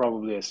 it's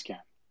probably a scam.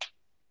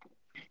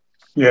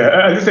 Yeah,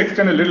 I'll just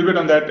extend a little bit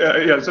on that.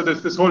 So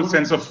there's this whole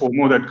sense of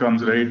FOMO that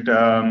comes, right?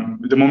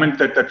 The moment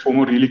that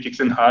FOMO really kicks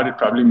in hard, it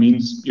probably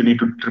means you need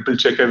to triple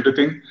check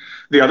everything.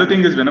 The other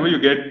thing is whenever you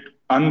get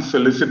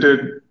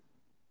unsolicited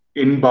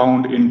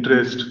inbound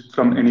interest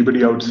from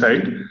anybody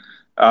outside,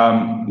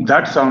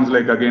 that sounds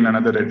like, again,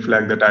 another red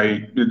flag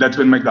that's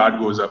when my guard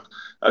goes up.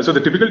 So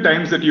the typical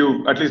times that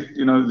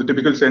the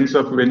typical sense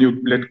of when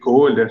you let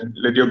go,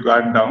 let your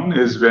guard down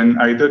is when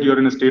either you're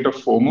in a state of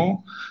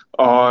FOMO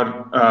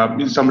or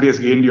somebody has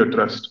gained your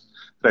trust,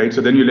 right?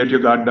 So then you let your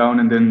guard down,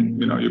 and then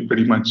you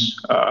pretty much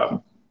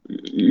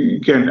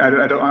you can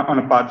on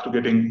a path to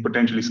getting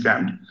potentially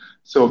scammed.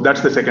 So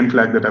that's the second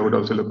flag that I would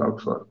also look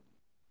out for.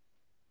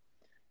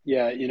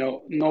 Yeah,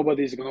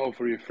 nobody's gonna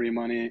offer you free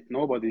money.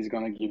 Nobody's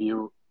gonna give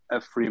you a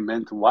free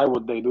mint. Why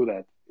would they do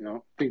that?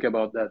 Think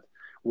about that.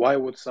 Why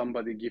would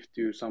somebody gift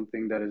you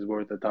something that is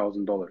worth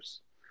 $1,000?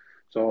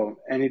 So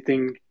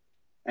anything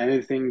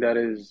that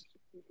is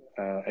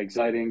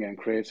exciting and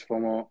creates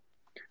FOMO,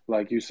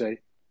 like you say,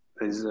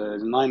 is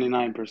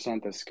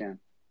 99% a scam.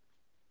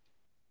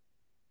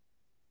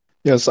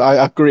 Yes,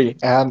 I agree.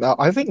 And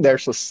I think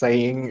there's a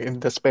saying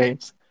in the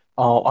space.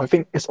 I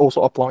think it's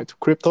also applied to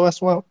crypto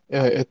as well.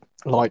 It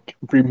like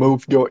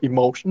remove your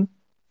emotion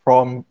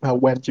from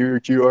when you're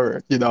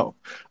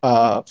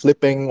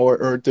flipping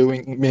or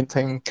doing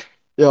minting.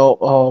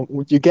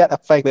 You get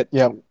affected.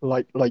 Yeah,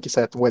 like you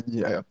said, when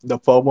the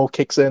FOMO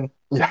kicks in.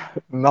 Yeah,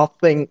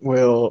 nothing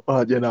will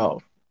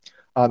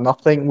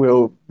nothing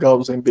will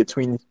goes in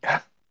between,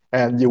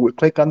 and you will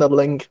click on the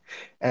link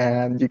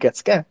and you get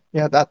scammed.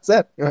 Yeah, that's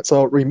it.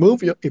 So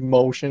remove your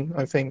emotion,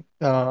 I think,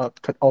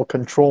 or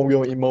control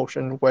your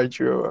emotion when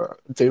you're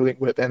dealing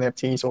with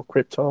NFTs or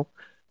crypto,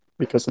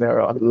 because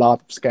there are a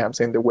lot of scams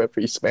in the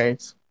Web3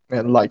 space.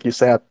 And like you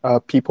said,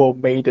 people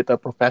made it a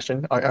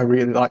profession. I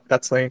really like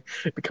that saying,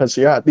 because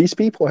these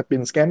people have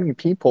been scamming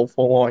people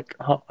for like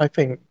I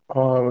think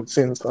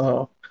since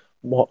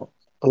what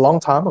a long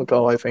time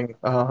ago. I think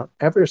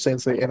ever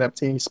since the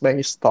NFT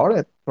space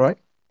started, right?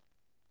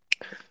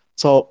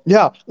 So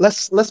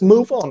let's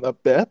move on a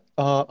bit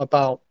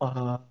about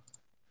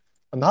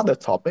another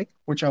topic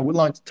which I would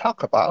like to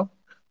talk about.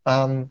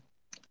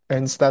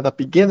 Instead of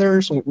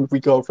beginners,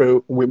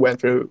 we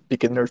went through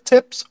beginner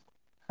tips,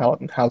 how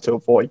to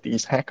avoid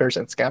these hackers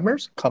and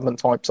scammers.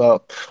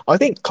 I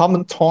think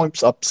common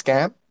types of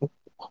scam,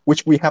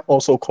 which we have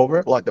also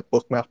covered, like the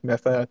bookmark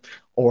method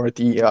or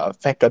the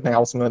fake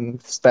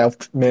announcement,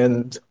 stealth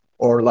mint,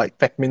 or like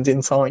fake mint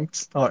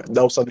insights.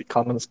 Those are the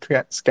common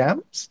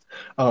scams,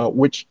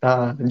 which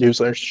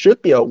users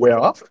should be aware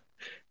of.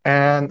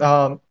 And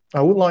I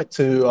would like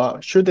to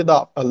shoot it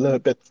up a little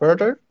bit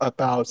further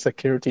about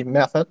security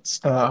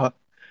methods,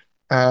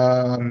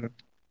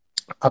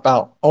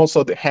 about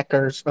also the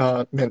hackers'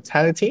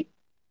 mentality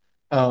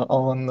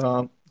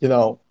on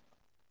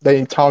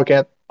they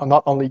target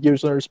not only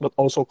users but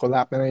also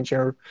collab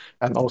manager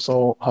and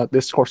also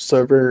Discord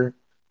server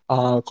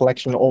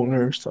collection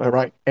owners.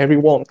 Right,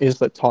 everyone is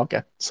the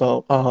target.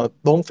 So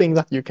don't think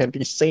that you can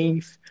be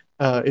safe,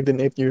 even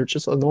if you're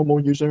just a normal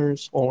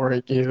users, or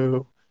if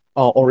you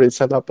already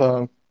set up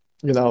a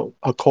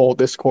call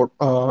Discord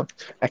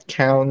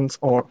account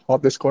or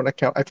hot Discord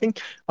account. I think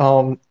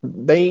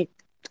they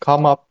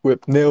come up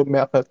with new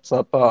methods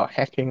of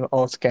hacking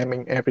or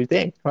scamming every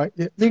day, right?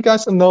 Do you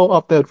guys know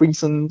of the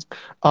recent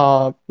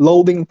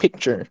loading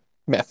picture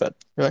method,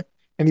 right?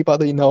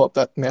 Anybody know of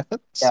that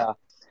method? Yeah.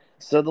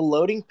 So the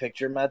loading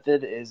picture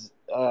method is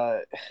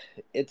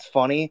it's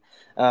funny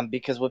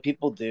because what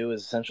people do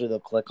is essentially they'll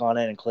click on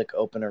it and click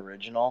open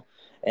original,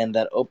 and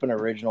that open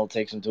original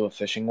takes them to a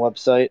phishing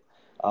website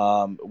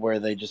where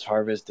they just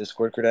harvest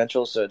Discord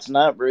credentials. So it's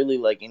not really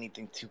like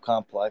anything too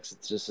complex.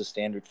 It's just a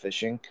standard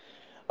phishing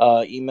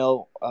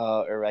email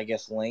or I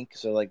guess link.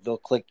 So like they'll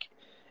click.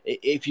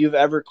 If you've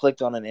ever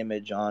clicked on an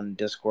image on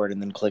Discord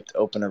and then clicked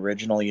open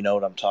original, you know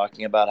what I'm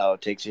talking about, how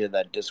it takes you to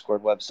that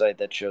Discord website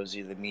that shows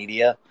you the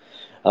media.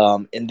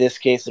 In this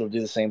case, it'll do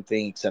the same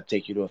thing except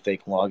take you to a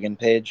fake login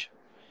page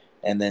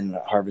and then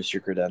harvest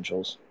your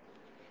credentials.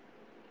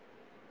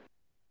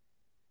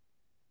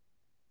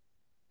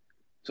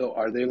 So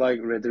are they like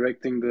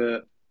redirecting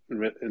the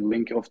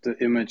link of the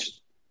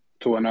image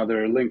to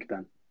another link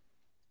then?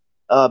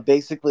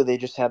 Basically, they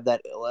just have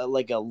that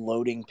like a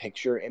loading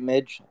picture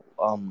image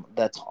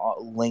that's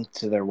linked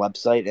to their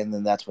website, and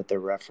then that's what they're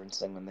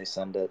referencing when they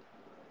send it.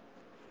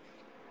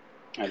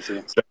 I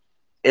see.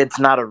 It's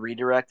not a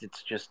redirect.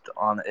 It's just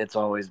on. It's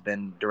always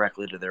been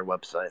directly to their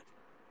website.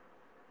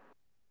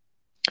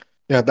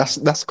 Yeah,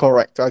 that's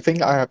correct. I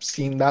think I have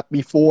seen that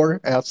before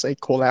as a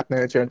collab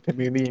manager and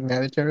community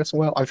manager as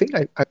well. I think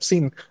I've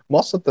seen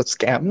most of the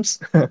scams,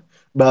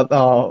 but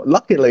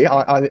luckily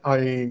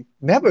I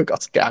never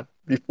got scammed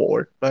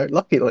before.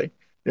 Luckily,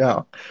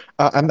 yeah.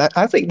 And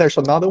I think there's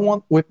another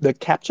one with the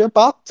capture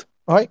bot,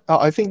 right?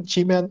 I think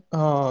G-Man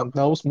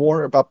knows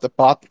more about the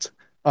bot.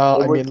 I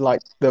Over mean,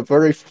 like the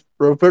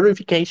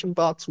verification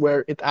bots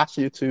where it asks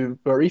you to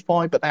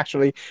verify, but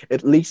actually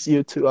it leads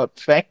you to a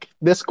fake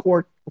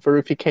Discord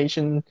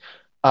verification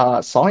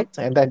site,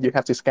 and then you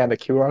have to scan the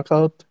QR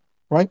code,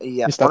 right?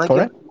 Yeah, Is I that want to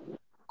give correct? a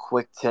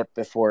quick tip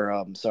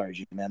before sorry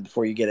G-Man,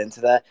 before you get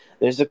into that.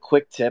 There's a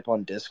quick tip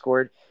on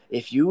Discord.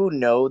 If you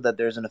know that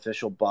there's an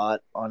official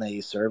bot on a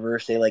server,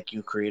 say like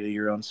you created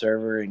your own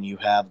server and you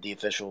have the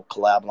official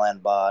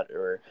Collabland bot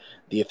or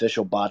the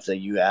official bots that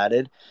you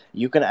added,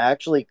 you can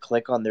actually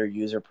click on their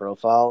user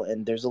profile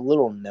and there's a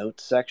little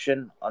notes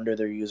section under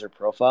their user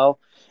profile.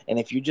 And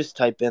if you just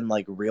type in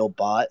like real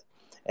bot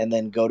and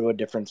then go to a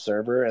different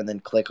server and then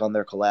click on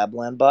their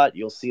Collabland bot,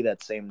 you'll see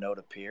that same note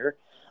appear.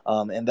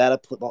 And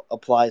that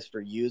applies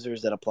for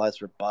users, that applies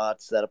for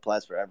bots, that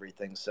applies for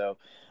everything. So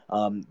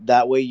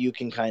that way you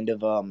can kind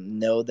of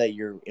know that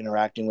you're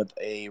interacting with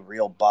a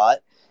real bot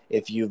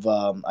if you've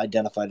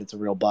identified it's a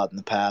real bot in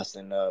the past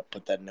and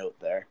put that note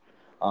there.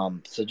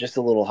 So just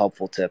a little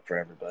helpful tip for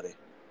everybody.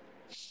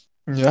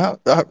 Yeah,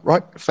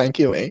 right. Thank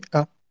you, eh?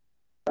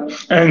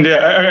 And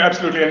yeah,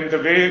 absolutely. And the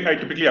way I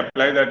typically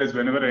apply that is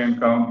whenever I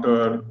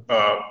encounter,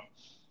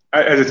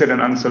 as I said,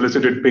 an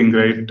unsolicited ping,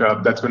 right?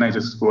 That's when I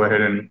just go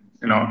ahead and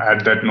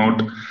add that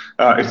note.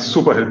 It's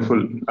super helpful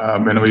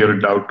whenever you're in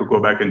doubt to go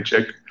back and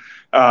check.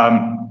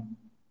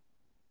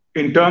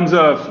 In terms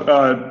of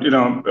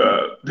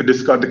the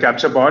Discord, the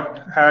capture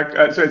bot hack,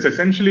 so it's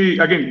essentially,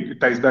 again, it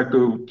ties back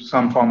to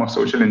some form of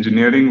social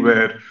engineering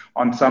where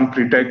on some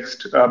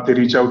pretext they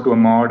reach out to a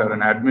mod or an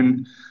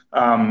admin,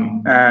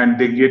 and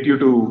they get you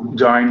to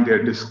join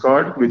their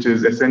Discord, which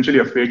is essentially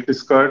a fake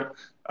Discord.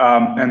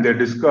 And their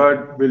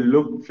Discord will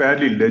look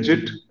fairly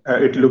legit.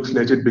 It looks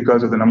legit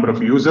because of the number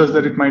of users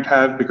that it might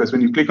have. Because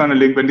when you click on a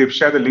link, when they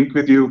share the link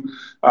with you,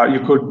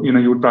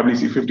 you would probably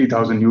see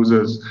 50,000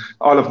 users.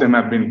 All of them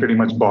have been pretty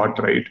much bought,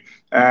 right?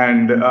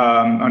 And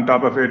on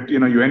top of it,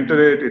 you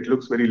enter it. It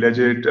looks very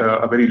legit.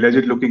 A very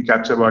legit-looking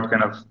capture bot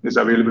kind of is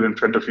available in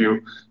front of you.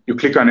 You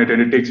click on it,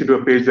 and it takes you to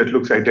a page that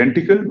looks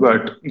identical,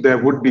 but there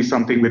would be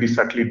something very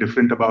subtly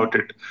different about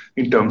it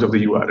in terms of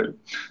the URL,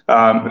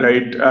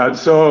 right?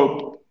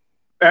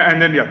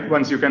 And then, yeah,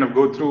 once you kind of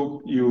go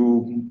through,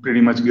 you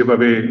pretty much give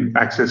away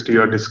access to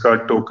your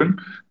Discord token.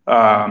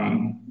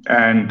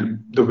 And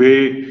the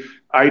way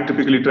I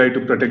typically try to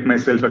protect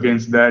myself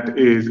against that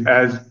is,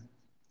 as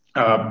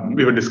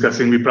we were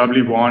discussing, we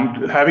probably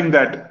want having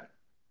that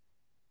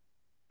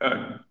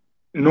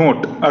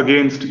note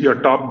against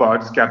your top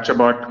bots,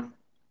 CaptchaBot,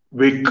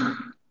 Wick,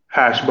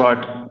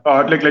 Hashbot,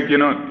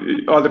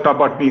 or all the top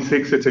bot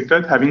P6,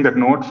 etc. Having that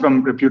note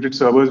from reputed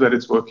servers where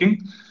it's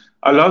working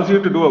allows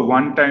you to do a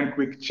one-time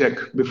quick check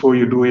before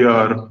you do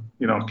your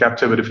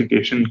captcha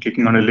verification,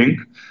 clicking on a link.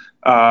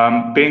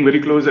 Paying very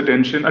close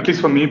attention, at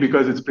least for me,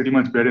 because it's pretty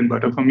much bread and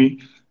butter for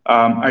me.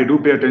 I do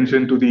pay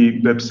attention to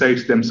the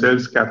websites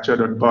themselves,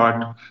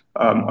 captcha.bot,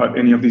 or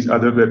any of these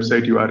other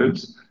website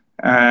URLs.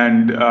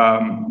 And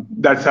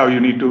that's how you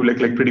need to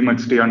pretty much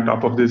stay on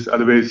top of this.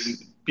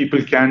 Otherwise,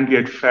 people can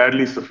get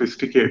fairly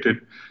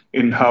sophisticated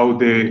in how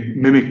they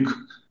mimic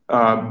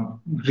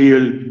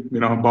real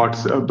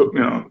bots,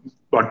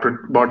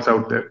 bots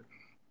out there.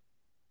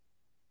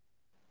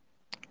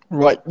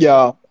 Right.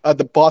 Yeah.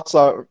 The bots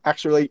are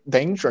actually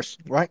dangerous,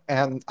 right?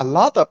 And a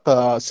lot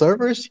of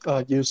servers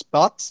use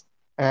bots.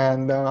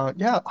 And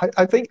yeah,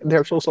 I think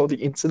there's also the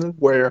incident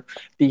where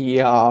the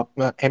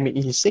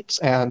ME6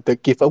 and the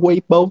giveaway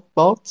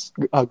bots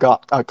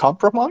got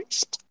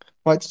compromised.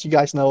 Right? Did you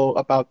guys know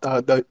about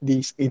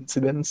these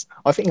incidents?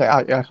 I think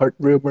I heard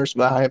rumors,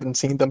 but I haven't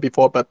seen them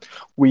before. But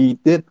we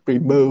did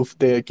remove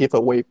the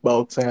giveaway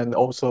bots and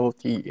also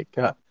the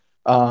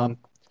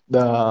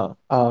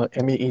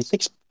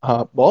ME6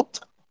 bot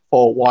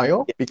for a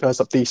while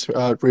because of these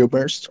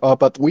rumors.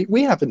 But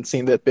we haven't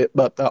seen that bit.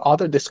 But the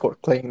other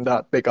Discord claim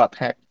that they got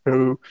hacked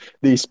through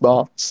these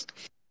bots.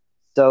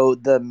 So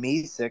the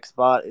Me6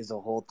 bot is a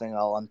whole thing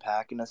I'll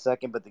unpack in a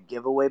second. But the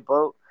giveaway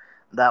bot,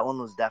 that one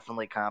was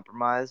definitely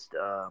compromised.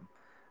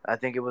 I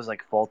think it was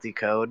like faulty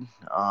code,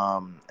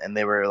 and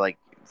they were like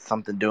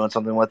doing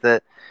something with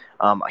it.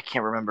 I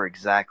can't remember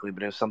exactly,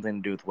 but it was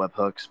something to do with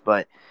webhooks.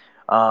 But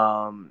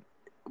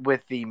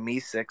with the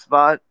Me6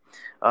 bot,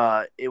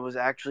 it was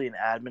actually an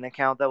admin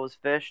account that was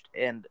phished,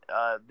 and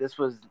this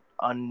was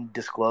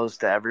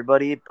undisclosed to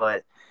everybody.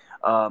 But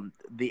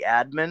the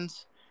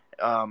admins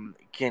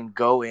can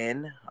go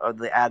in, or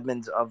the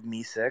admins of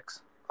Me6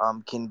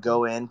 can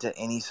go into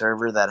any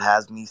server that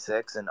has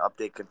Me6 and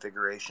update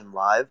configuration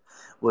live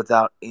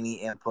without any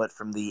input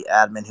from the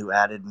admin who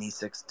added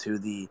Me6 to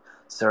the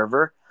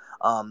server.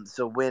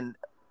 So when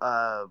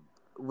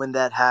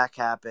that hack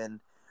happened,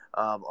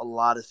 a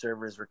lot of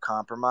servers were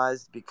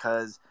compromised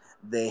because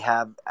they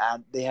have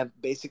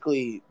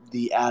basically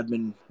the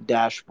admin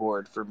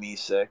dashboard for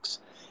Me6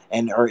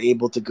 and are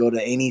able to go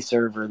to any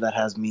server that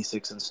has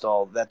Me6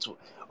 installed. That's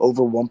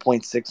over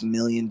 1.6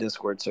 million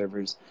Discord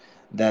servers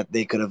that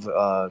they could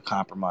have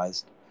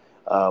compromised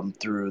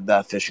through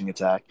that phishing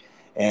attack,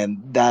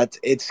 and that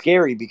it's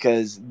scary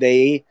because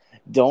they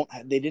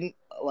didn't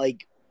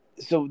like.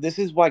 So this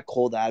is why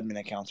cold admin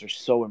accounts are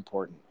so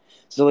important.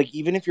 So like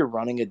even if you're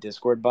running a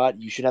Discord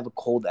bot, you should have a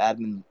cold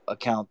admin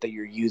account that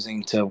you're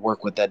using to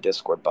work with that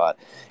Discord bot.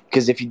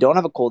 Because if you don't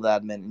have a cold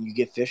admin and you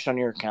get phished on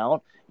your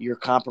account, you're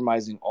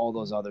compromising all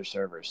those other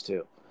servers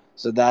too.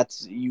 So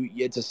that's you.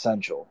 It's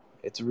essential.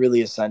 It's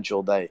really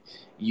essential that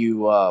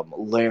you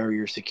layer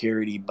your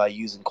security by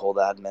using cold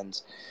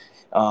admins.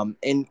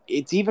 And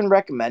it's even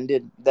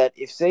recommended that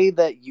if say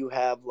that you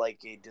have like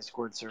a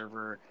Discord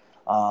server,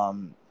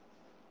 um,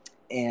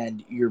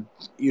 and you're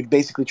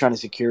basically trying to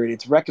secure it,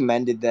 it's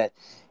recommended that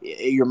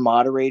your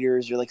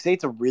moderators, or like say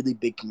it's a really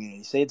big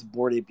community, say it's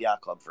Bored Ape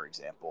Yacht Club for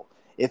example.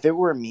 If it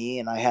were me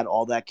and I had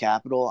all that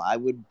capital, I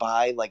would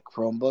buy like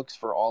Chromebooks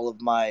for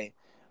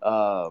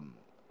um,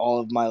 all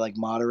of my like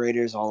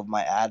moderators, all of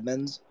my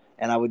admins,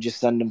 and I would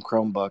just send them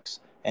Chromebooks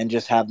and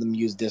just have them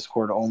use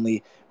Discord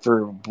only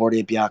for Bored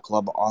Ape Yacht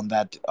Club on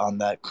that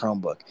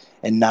Chromebook,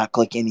 and not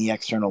click any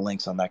external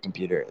links on that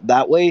computer.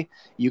 That way,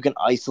 you can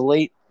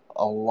isolate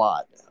a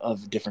lot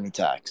of different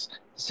attacks.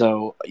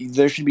 So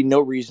there should be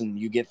no reason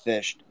you get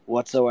phished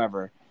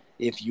whatsoever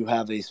if you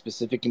have a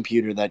specific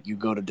computer that you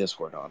go to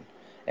Discord on,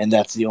 and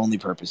that's the only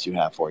purpose you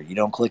have for it. You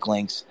don't click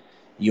links.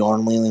 You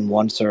only in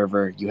one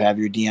server. You have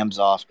your DMs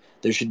off.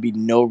 There should be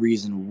no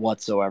reason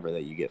whatsoever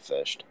that you get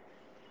phished.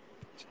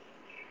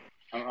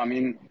 I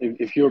mean,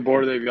 if you're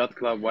bored of Yacht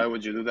Club, why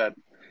would you do that?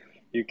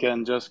 You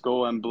can just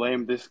go and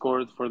blame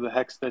Discord for the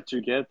hacks that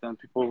you get, and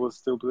people will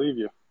still believe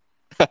you.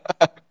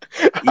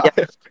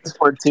 Yeah,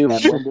 Discord too, man.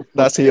 Discord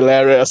That's too.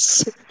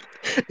 hilarious.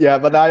 Yeah,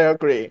 but I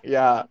agree.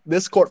 Yeah,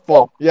 Discord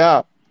fault.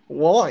 Yeah,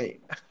 why?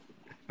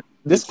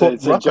 Discord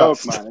It's a broke joke,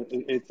 us. man.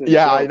 It's a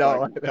Yeah, I joke. Like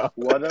know. I know.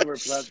 whatever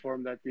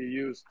platform that we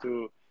use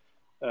to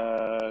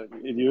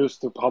it used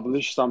to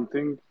publish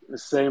something, the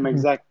same Mhm.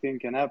 exact thing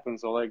can happen.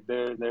 So like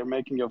they're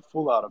making a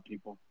fool out of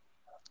people.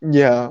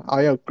 Yeah,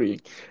 I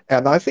agree.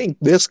 And I think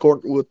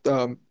Discord would,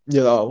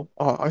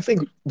 I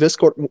think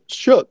Discord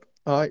should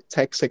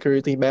take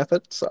security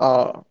methods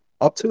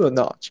up to a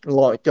notch.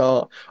 Like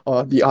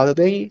the other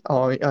day,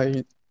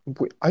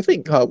 I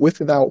think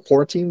within our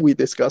core team, we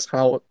discussed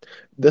how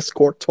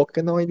Discord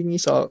token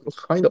IDs are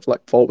kind of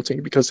like faulty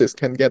because it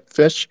can get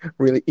phished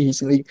really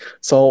easily.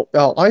 So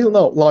I don't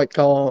know, like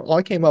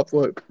I came up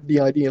with the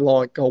idea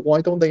like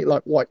why don't they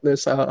like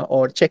whitelist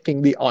or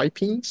checking the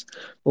IPs,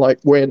 like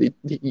where the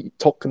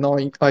token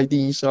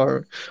IDs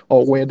are,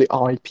 or where the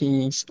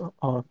IPs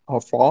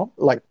are from.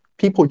 Like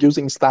people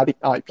using static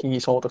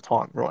IPs all the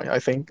time, right? I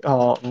think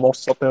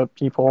most of the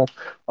people,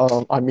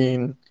 I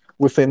mean,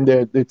 within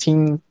the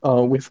team,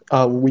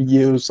 we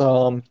use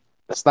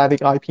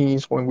static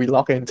IPs when we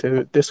log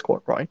into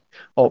Discord, right?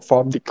 Or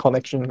from the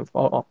connection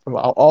from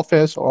our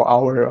office or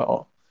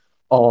our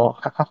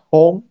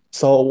home.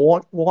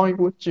 So why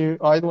would you?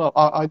 I don't know.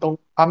 I don't.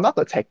 I'm not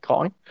a tech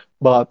guy,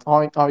 but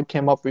I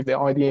came up with the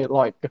idea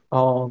like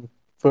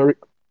ver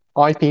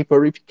IP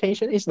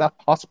verification. Is that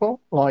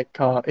possible? Like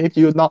if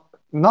you're not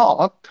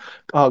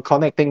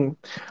connecting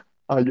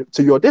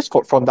to your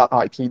Discord from that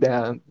IP,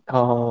 then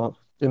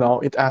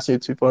it asks you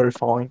to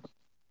verify.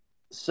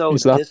 So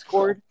Is that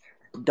Discord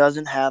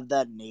doesn't have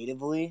that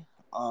natively.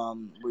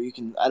 Where you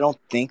can, I don't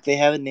think they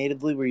have it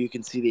natively where you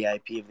can see the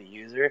IP of the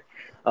user,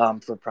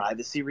 for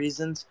privacy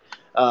reasons.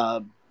 Uh,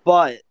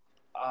 but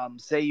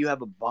say you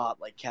have a bot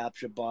like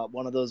Captcha Bot,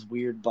 one of those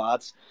weird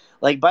bots.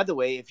 Like, by the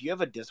way, if you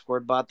have a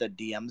Discord bot that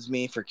DMs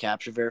me for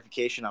Captcha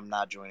verification, I'm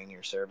not joining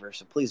your server.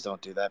 So please don't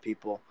do that,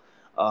 people.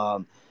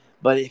 Um,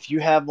 but if you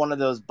have one of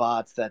those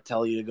bots that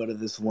tell you to go to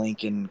this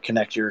link and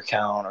connect your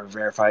account or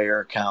verify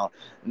your account,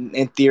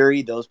 in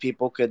theory, those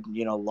people could,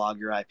 log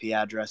your IP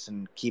address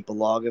and keep a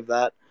log of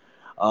that.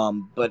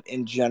 But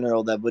in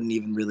general, that wouldn't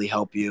even really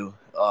help you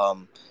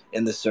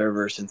in the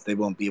server since they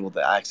won't be able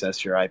to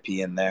access your IP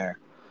in there,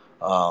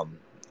 um,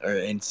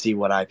 and see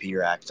what IP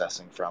you're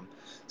accessing from.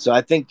 So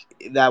I think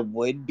that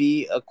would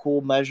be a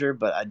cool measure,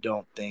 but I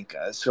don't think,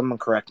 someone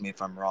correct me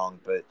if I'm wrong,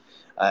 but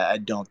I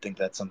don't think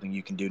that's something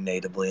you can do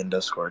natively in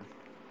Discord.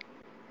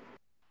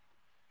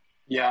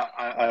 Yeah,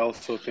 I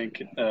also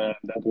think that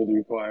would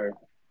require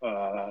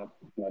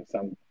like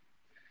some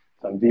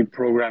deep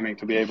programming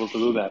to be able to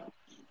do that.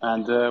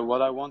 And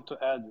what I want to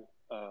add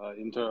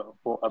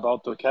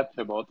about the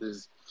Captcha bot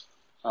is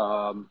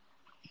um,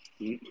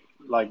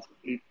 like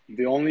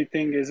the only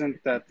thing isn't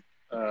that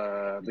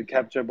the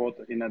Captcha bot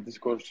in a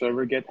Discord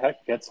server gets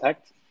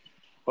hacked,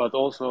 but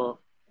also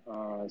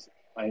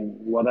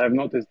what I've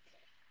noticed,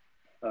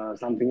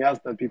 something else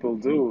that people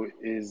do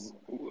is,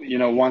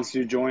 once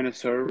you join a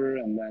server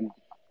and then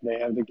they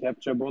have the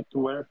Captcha bot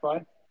to verify.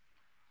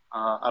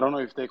 I don't know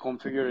if they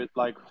configure it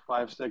like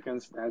 5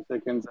 seconds, 10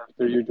 seconds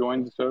after you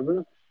join the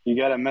server, you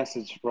get a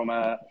message from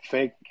a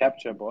fake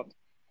captcha bot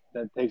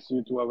that takes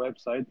you to a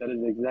website that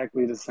is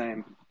exactly the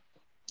same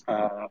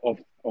of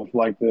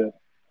like the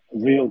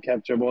real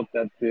captcha bot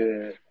that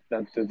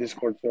the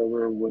Discord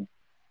server would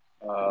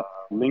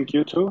link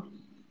you to,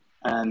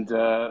 and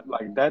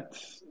like that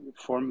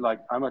form. Like,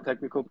 I'm a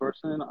technical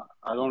person,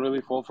 I don't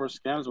really fall for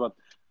scams, but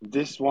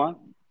this one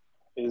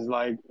is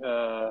like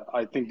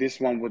I think this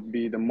one would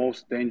be the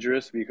most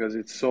dangerous because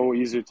it's so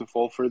easy to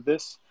fall for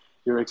this.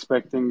 You're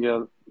expecting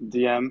a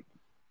DM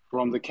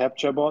from the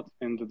captcha bot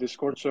in the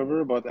Discord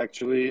server, but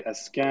actually a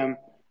scam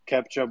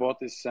captcha bot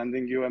is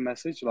sending you a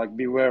message. Like,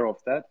 beware of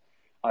that.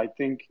 I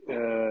think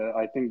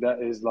that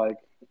is like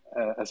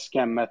a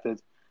scam method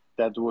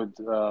that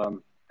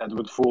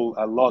would fool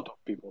a lot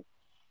of people.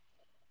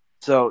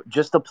 So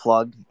just to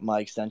plug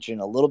my extension,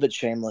 a little bit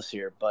shameless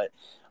here, but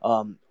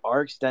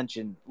our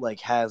extension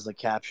like has a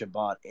captcha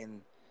bot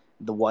in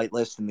the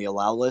whitelist and the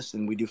allow list,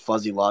 and we do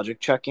fuzzy logic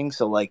checking.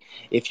 So like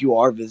if you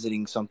are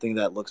visiting something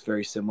that looks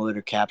very similar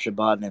to captcha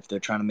bot, and if they're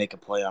trying to make a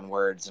play on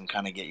words and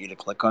kind of get you to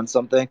click on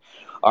something,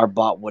 our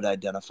bot would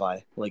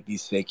identify like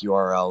these fake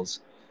URLs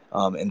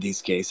in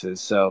these cases.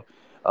 So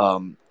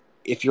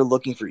if you're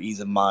looking for ease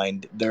of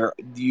mind, there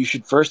you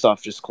should first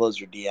off just close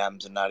your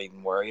DMs and not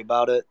even worry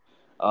about it.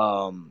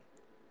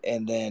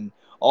 And then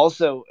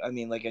also, I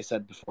mean, like I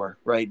said before,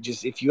 right?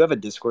 Just if you have a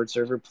Discord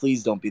server,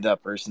 please don't be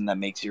that person that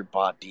makes your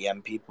bot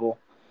DM people,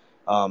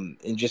 and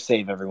just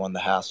save everyone the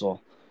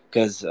hassle.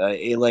 Because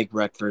like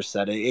Rec first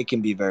said, it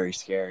can be very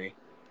scary.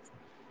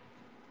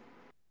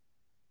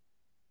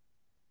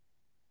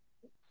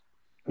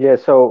 Yeah.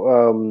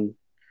 So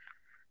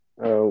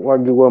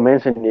what you were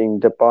mentioning,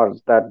 the bot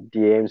that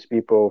DMs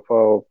people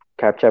for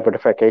capture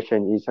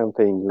verification is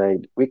something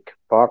like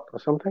Wixbot or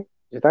something.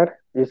 Is that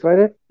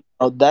it?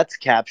 Oh, that's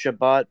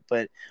CaptchaBot,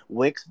 but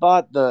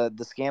Wixbot, the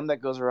scam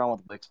that goes around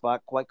with Wixbot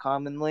quite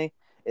commonly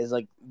is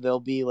like they'll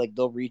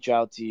reach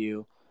out to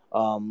you,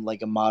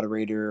 like a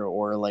moderator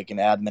or like an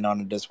admin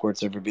on a Discord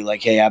server, be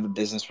like, hey, I have a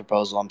business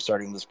proposal, I'm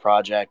starting this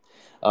project,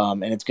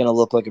 and it's gonna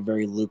look like a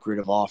very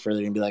lucrative offer.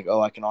 They're gonna be like,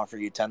 oh, I can offer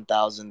you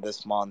 10,000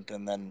 this month,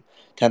 and then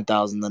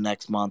 10,000 the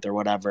next month or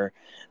whatever,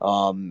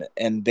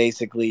 and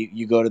basically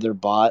you go to their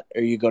bot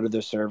or you go to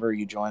their server,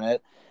 you join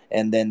it,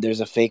 and then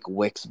there's a fake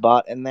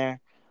Wixbot in there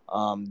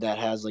that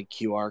has like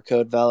QR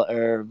code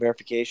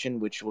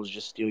verification, which will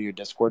just steal your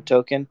Discord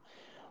token.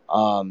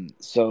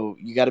 So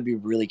you got to be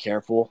really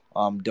careful.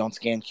 Don't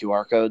scan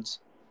QR codes.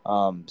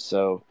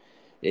 So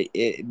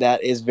that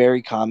is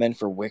very common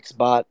for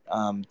Wixbot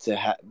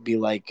to be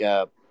like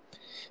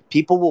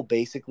people will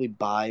basically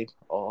buy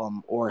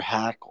or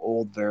hack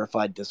old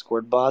verified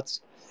Discord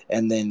bots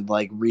and then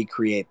like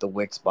recreate the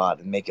Wixbot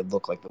and make it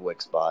look like the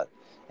Wixbot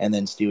and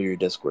then steal your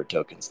Discord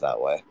tokens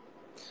that way.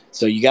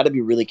 So you got to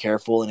be really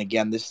careful. And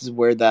again, this is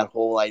where that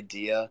whole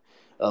idea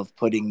of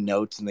putting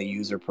notes in the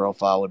user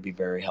profile would be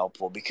very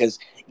helpful, because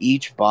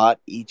each bot,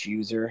 each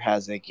user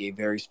has like a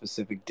very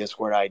specific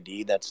Discord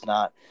ID that's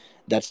not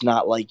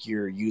like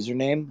your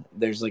username.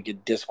 There's like a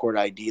Discord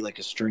ID, like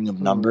a string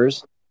of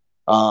numbers.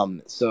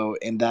 So,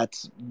 and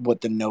that's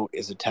what the note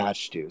is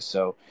attached to.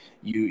 So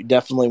you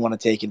definitely want to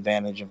take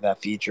advantage of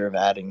that feature of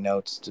adding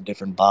notes to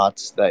different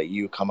bots that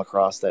you come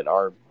across that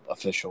are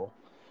official.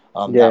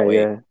 That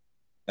way,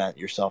 prevent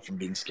yourself from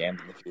being scammed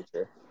in the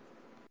future.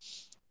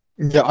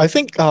 Yeah, I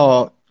think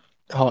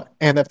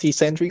NFT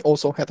Sentry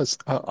also had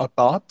a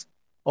bot,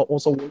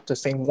 also worked the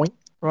same way,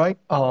 right?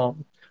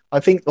 I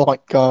think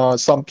like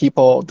some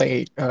people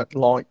they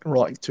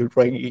like to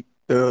raid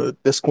the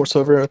Discord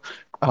server,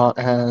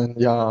 and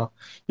yeah,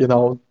 you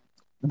know,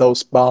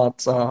 those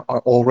bots are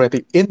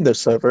already in the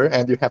server,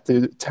 and you have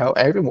to tell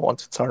everyone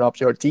to turn off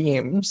your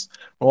DMs,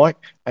 right?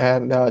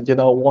 And you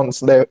know,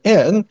 once they're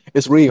in,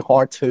 it's really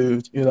hard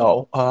to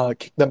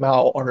kick them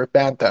out or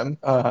ban them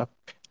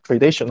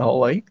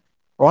traditionally,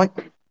 right?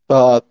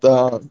 But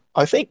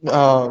I think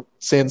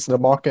since the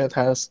market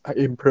has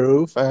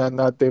improved and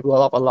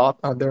developed a lot,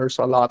 and there's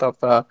a lot of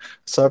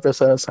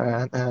services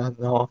and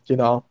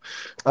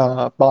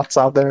bots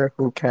out there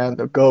who can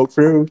go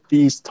through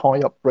these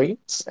toy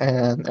upgrades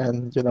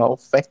and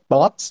fake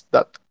bots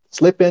that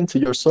slip into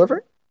your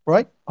server,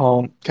 right?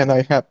 Can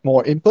I have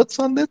more inputs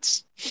on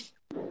this?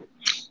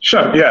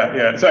 Sure.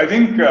 Yeah. So I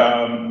think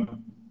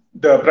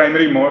the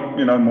primary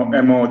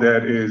MO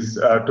there is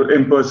to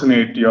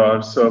impersonate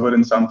your server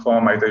in some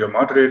form, either your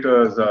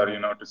moderators or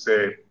to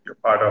say you're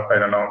part of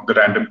the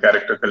random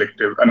character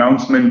collective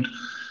announcement,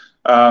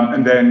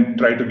 and then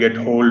try to get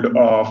hold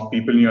of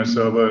people in your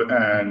server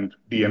and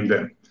DM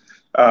them.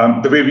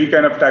 The way we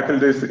kind of tackle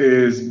this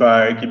is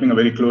by keeping a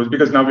very close,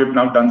 because now we've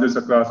done this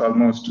across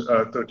almost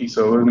 30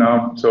 servers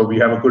now, so we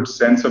have a good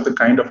sense of the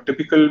kind of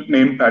typical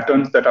name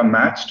patterns that are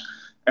matched,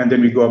 and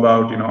then we go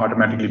about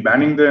automatically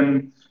banning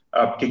them,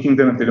 kicking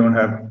them if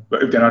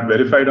they're not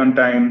verified on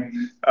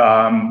time.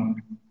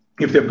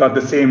 If they've got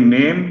the same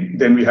name,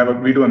 then we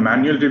do a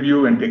manual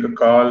review and take a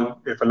call.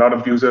 If a lot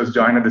of users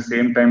join at the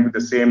same time with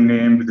the same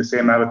name, with the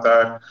same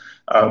avatar,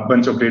 a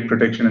bunch of data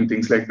protection and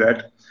things like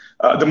that.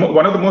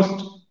 One of the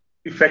most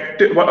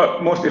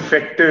most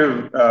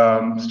effective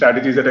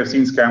strategies that I've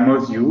seen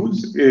scammers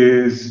use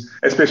is,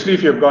 especially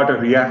if you've got a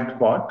React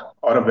bot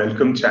or a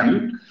welcome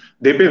channel,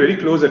 they pay very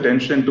close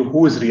attention to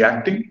who is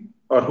reacting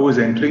or who is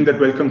entering that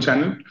welcome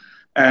channel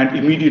and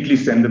immediately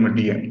send them a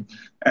DM.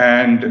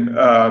 And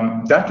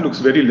that looks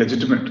very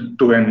legitimate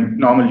to a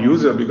normal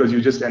user because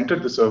you just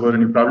entered the server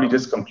and you probably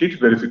just completed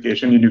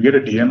verification and you get a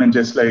DM. And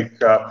just like,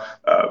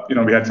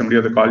 we had somebody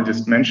on the call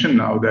just mentioned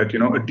now that, a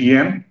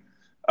DM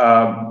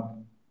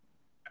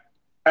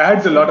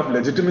adds a lot of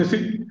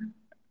legitimacy.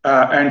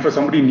 And for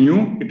somebody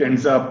new, it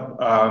ends up,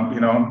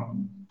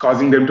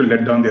 causing them to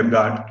let down their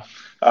guard.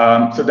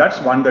 So that's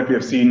one that we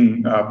have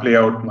seen play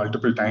out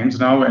multiple times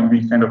now, and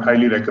we kind of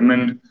highly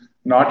recommend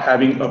not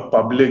having a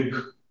public,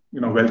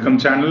 welcome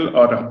channel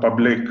or a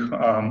public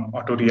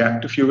auto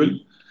react, if you will.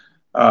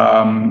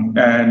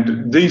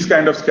 And these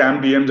kind of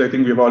scam DMs, I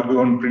think we've all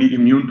grown pretty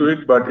immune to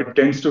it, but it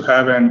tends to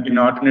have an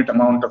inordinate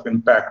amount of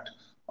impact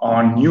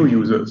on new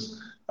users,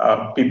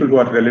 people who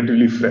are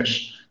relatively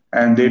fresh.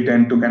 And they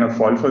tend to kind of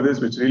fall for this,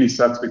 which really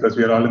sucks because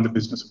we are all in the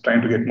business of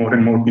trying to get more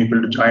and more people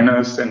to join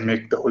us and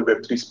make the whole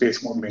Web3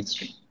 space more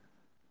mainstream.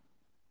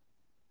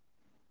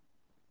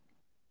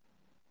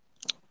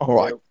 All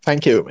right,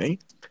 thank you,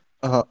 mate.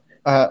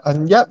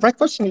 And yeah, right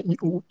question,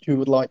 you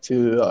would like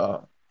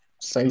to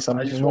say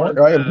something more,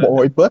 right?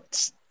 More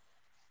bots?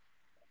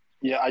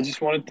 Yeah, I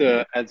just wanted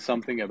to add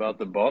something about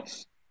the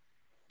bots.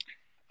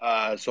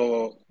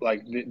 So,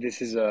 like,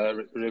 this is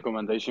a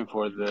recommendation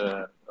for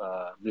the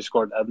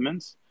Discord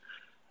admins.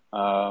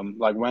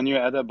 Like, when you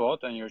add a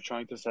bot and you're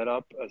trying to set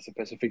up a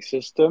specific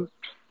system,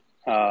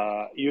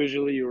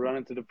 usually you run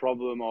into the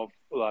problem of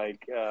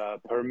like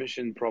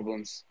permission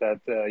problems that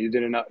you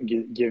did not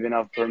give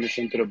enough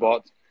permission to the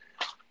bot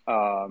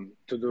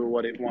to do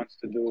what it wants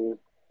to do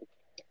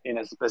in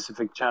a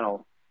specific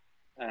channel.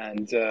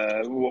 And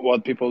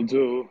what people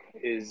do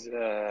is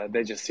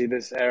they just see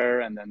this error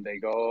and then they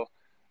go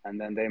and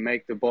then they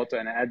make the bot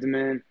an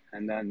admin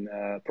and then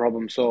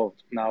problem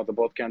solved. Now the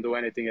bot can do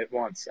anything it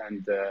wants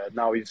and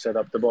now you set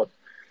up the bot.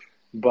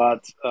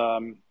 But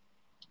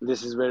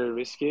this is very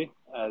risky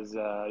as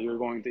you're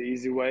going the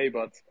easy way,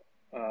 but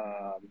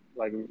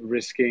like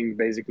risking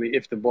basically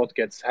if the bot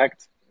gets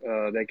hacked,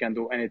 they can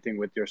do anything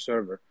with your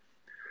server.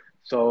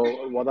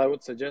 So what I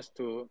would suggest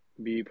to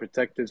be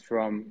protected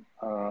from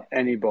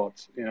any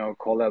bot,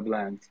 collab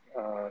land,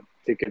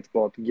 ticket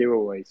bot,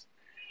 giveaways,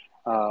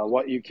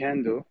 what you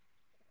can do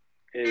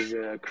is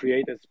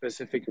create a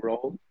specific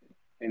role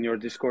in your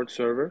Discord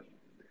server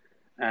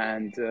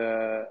and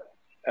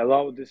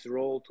allow this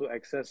role to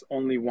access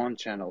only one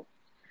channel.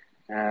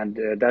 And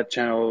that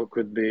channel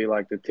could be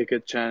like the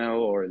ticket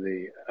channel or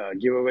the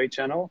giveaway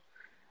channel.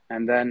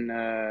 And then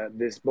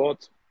this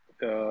bot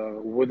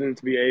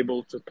wouldn't be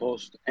able to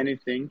post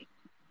anything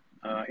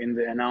in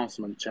the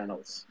announcement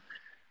channels.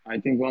 I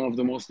think one of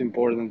the most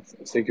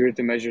important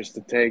security measures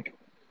to take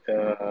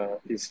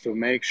is to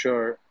make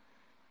sure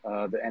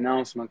the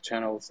announcement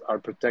channels are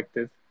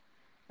protected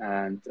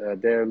and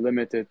they're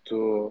limited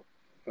to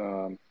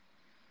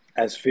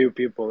as few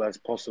people as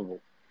possible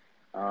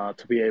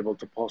to be able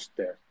to post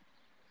there.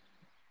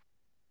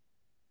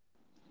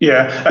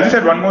 Yeah, I just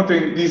had one more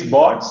thing. These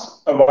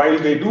bots, while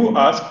they do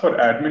ask for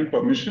admin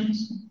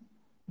permissions,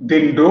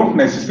 they don't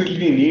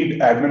necessarily need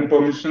admin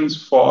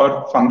permissions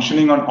for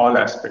functioning on all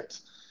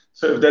aspects.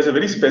 So if there's a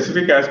very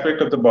specific aspect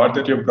of the bot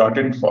that you've brought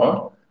in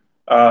for,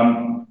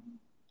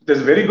 there's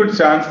a very good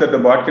chance that the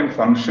bot can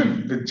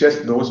function with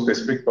just those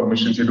specific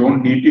permissions. You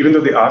don't need, even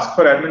though they ask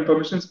for admin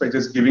permissions, by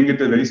just giving it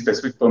the very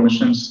specific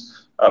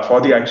permissions for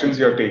the actions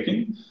you're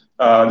taking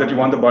that you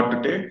want the bot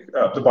to take,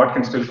 the bot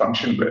can still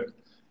function with.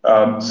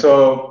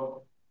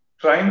 So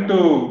trying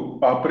to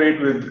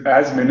operate with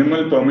as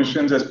minimal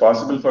permissions as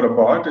possible for a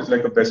bot is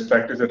like a best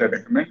practice that I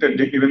recommend. And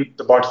even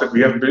the bots that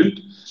we have built,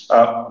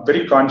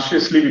 very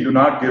consciously, we do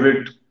not give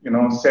it,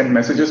 send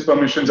messages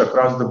permissions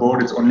across the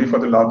board. It's only for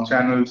the log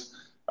channels.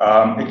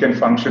 It can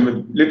function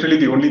with literally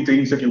the only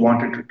things that you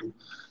want it to do.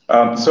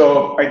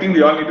 So I think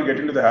we all need to get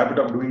into the habit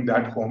of doing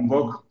that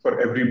homework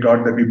for every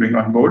bot that we bring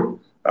on board.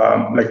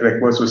 Like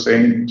Rekvers was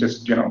saying,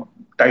 just,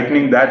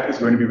 tightening that is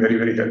going to be very,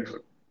 very helpful.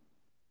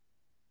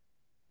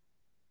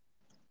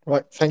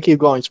 Right, thank you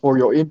guys for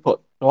your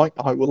input. Right,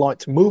 I would like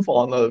to move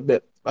on a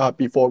bit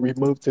before we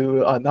move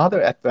to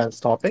another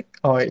advanced topic.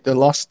 All right, the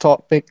last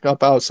topic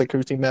about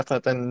security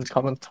method and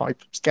common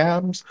type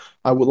scams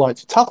I would like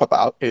to talk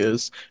about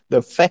is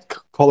the fake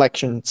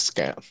collection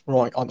scam.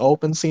 Right, on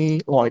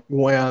OpenSea, like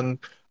when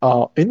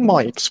in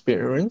my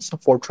experience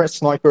for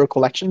ThreatSniper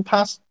collection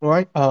pass,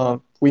 right,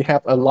 we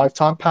have a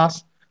lifetime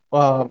pass.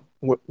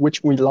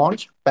 Which we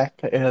launched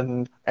back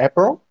in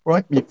April,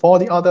 right, before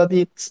the other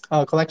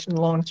collection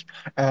launch.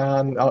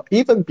 And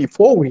even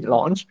before we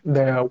launched,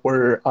 there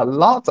were a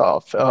lot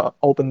of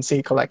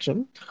OpenSea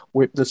collection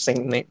with the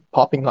same name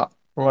popping up,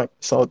 right?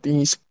 So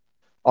these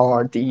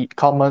are the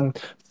common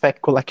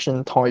fake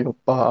collection type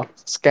of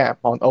scam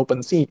on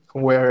OpenSea,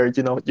 where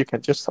you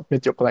can just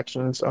submit your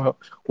collections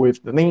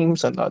with the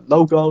names and the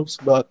logos,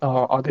 but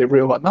are they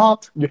real or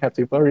not? You have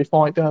to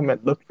verify them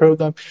and look through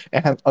them,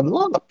 and a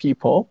lot of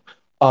people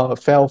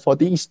fell for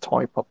these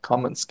type of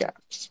common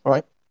scams,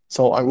 right?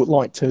 So I would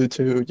like to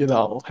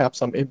have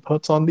some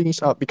inputs on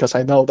these because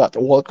I know that the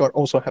WorldGuard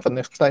also have an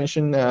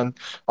extension and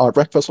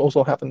Breakfast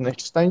also have an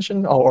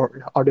extension,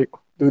 or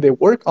do they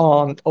work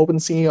on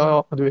OpenSea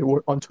or do they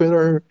work on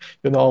Twitter?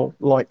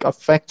 Like a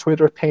fake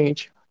Twitter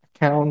page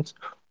account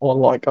or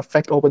like a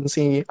fake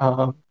OpenSea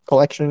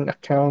collection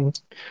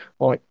account.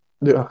 Like,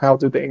 how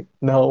do they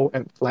know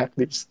and flag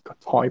these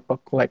type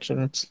of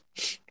collections?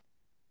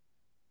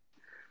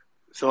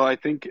 So I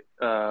think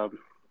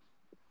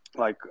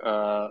like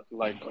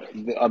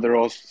the other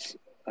hosts.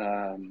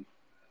 So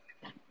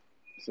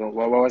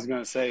what I was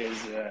going to say is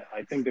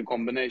I think the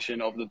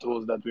combination of the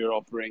tools that we're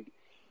offering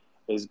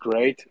is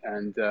great,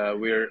 and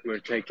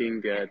we're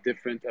taking a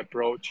different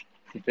approach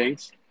to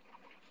things.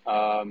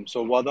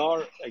 So what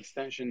our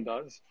extension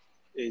does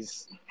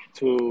is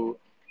to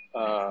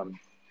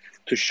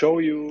show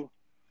you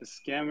the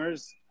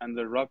scammers and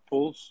the rug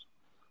pulls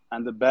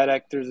and the bad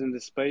actors in the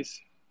space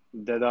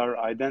that are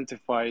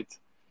identified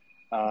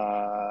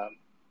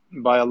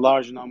by a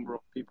large number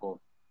of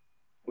people,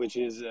 which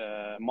is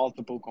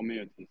multiple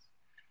communities.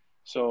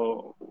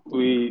 So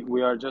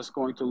we are just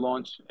going to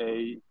launch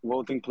a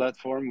voting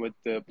platform with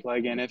the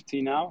Plague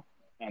NFT now,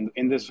 and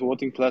in this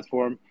voting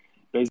platform,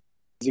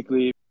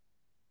 basically.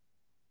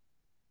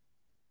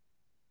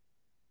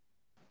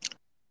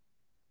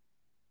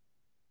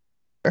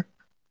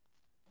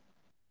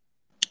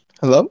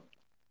 Hello?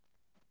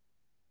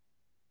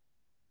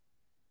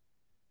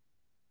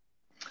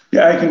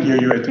 Yeah, I can hear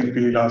you. I think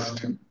we lost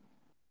him.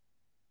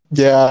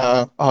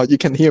 Yeah, you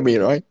can hear me,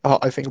 right?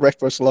 I think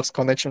Breakfast lost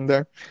connection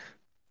there.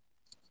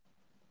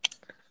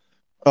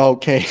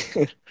 Okay.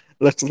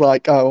 Looks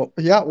like,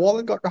 yeah,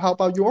 Wallen, how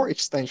about your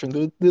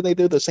extension? Do they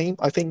do the same?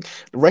 I think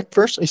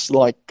Breakfast is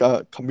like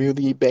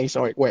community based,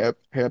 right, where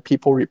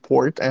people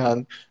report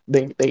and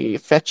they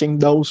fetching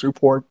those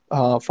report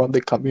from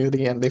the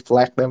community and they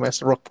flag them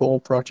as rug pull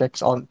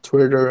projects on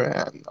Twitter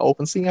and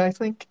OpenSea, I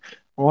think.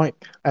 Right.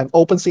 And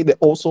OpenSea, they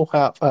also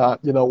have,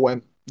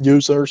 when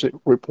users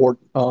report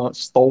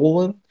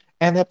stolen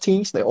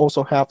NFTs, they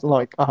also have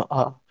like,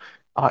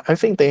 I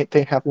think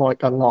they have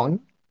like a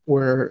line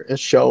where it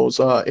shows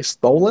it's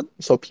stolen,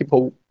 so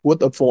people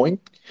would avoid,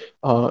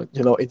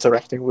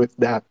 interacting with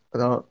that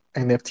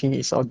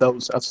NFTs or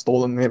those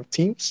stolen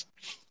NFTs.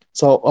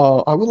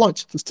 So I would like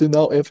to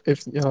know if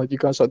you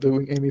guys are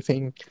doing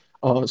anything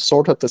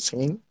sort of the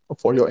same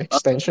for your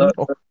extension.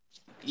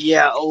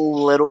 Yeah, a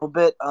little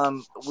bit.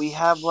 We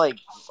have like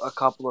a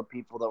couple of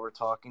people that we're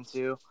talking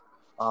to,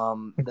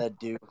 that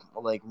do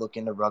like look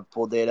into rug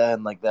pull data,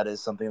 and like that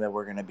is something that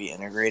we're going to be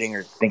integrating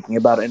or thinking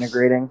about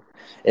integrating,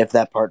 if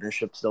that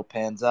partnership still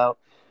pans out.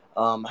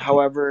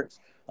 However,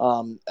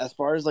 as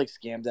far as like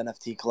scammed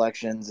NFT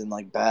collections and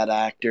like bad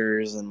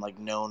actors and like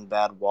known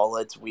bad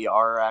wallets, we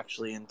are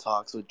actually in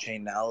talks with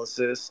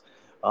Chainalysis,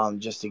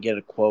 just to get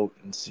a quote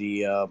and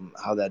see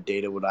how that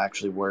data would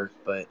actually work.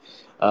 But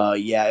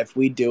yeah, if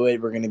we do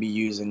it, we're going to be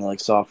using like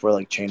software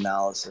like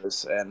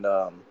Chainalysis and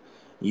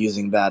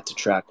using that to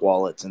track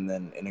wallets and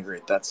then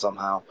integrate that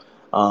somehow.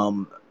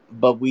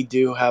 But we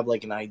do have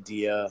like an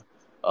idea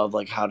of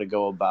like how to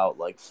go about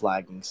like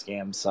flagging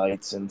scam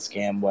sites and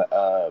scam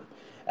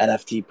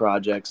NFT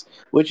projects,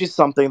 which is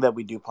something that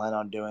we do plan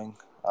on doing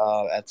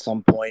at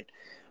some point.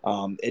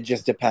 It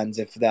just depends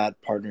if that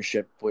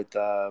partnership with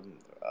I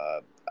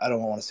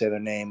don't want to say their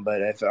name,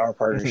 but if our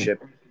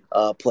partnership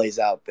plays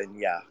out, then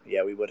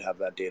yeah, we would have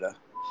that data.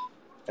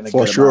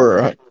 For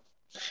sure.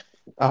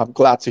 I'm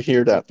glad to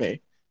hear that,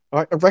 mate. All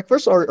right,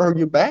 Breakfast, are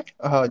you back?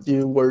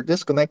 You were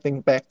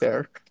disconnecting back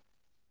there.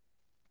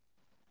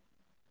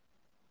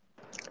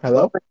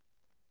 Hello?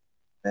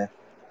 Yeah.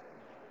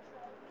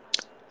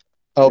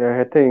 Oh.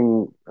 Yeah, I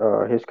think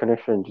his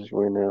connection just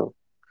went out.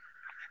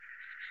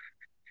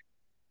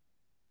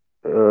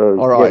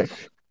 All right.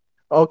 Yes.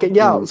 Okay,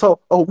 yeah.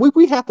 So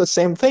we have the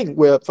same thing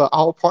with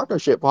our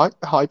partnership, right,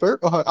 Hyper?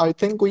 I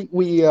think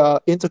we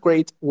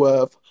integrate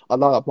with a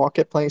lot of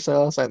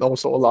marketplaces and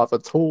also a lot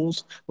of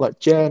tools like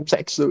Gems,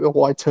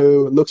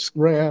 X2Y2, looks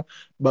rare,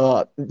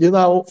 but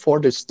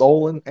for the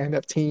stolen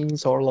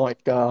NFTs or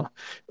like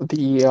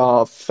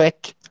the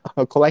fake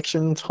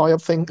collection type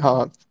of thing,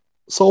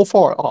 so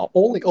far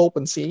only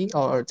OpenSea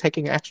are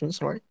taking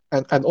actions, right?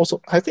 And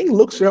also I think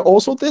Luxrare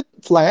also did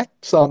flag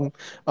some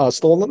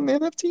stolen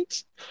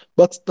NFTs,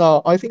 but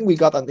I think we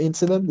got an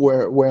incident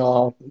where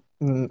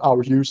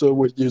our user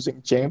was using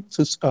Gem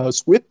to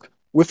sweep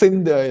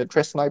within the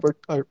Threat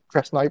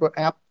Sniper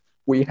app.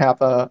 We have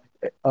a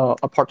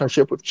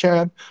partnership with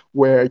Gem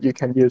where you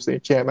can use the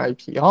Gem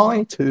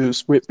API to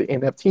sweep the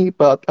NFT,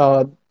 but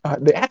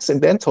they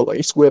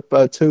accidentally sweep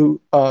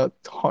two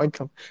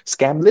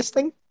scam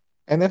listing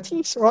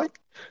NFTs, right?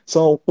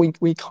 So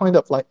we kind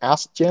of like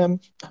asked Gem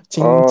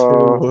team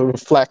to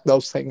flag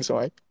those things,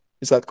 right?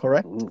 Is that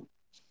correct?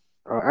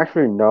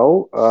 Actually,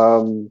 no.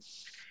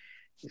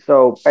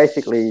 So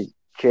basically,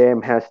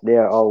 Gem has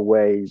their own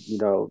way,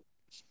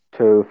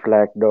 to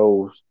flag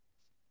those,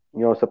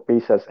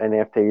 suspicious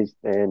NFTs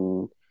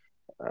and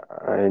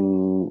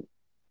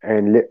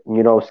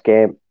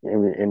scam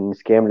and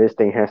scam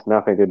listing has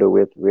nothing to do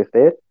with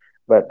it.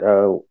 But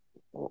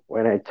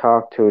when I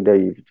talked to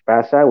the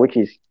Basa, which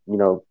is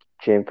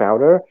Gem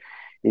founder,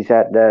 he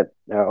said that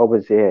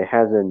OpenSea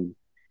hasn't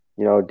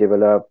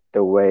developed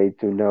the way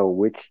to know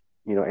which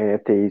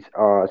NFTs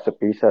are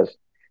suspicious,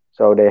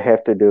 so they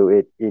have to do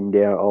it in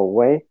their own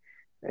way.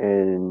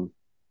 And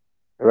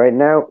right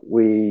now,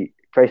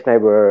 Trace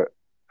Neighbor,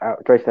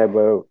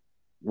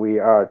 we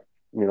are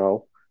you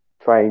know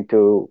trying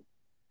to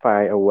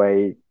find a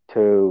way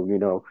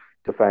to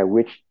find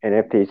which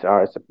NFTs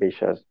are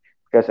suspicious,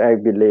 because I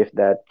believe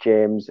that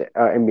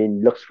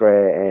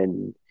LuxRare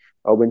and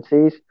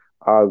OpenSeas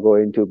are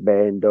going to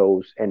ban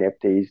those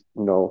NFTs,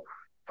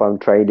 from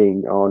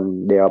trading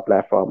on their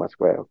platform as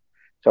well.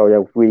 So yeah,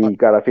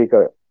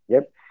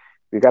 yep,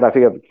 we gotta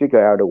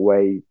figure out a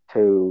way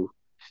to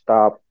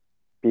stop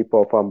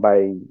people from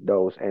buying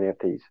those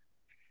NFTs.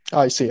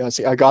 I see, I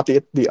see. I got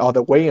it the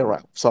other way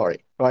around.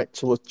 Sorry, right?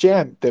 So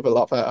Jam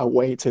developed a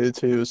way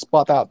to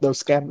spot out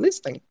those scam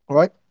listing,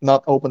 right?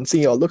 Not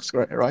OpenSea or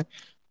LooksRare, right?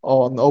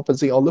 On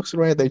OpenSea or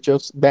LooksRare, they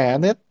just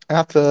ban it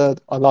after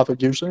a lot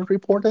of users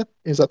reported.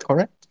 Is that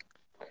correct?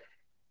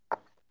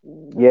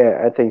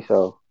 Yeah, I think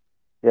so.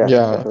 Yeah,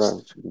 Yeah.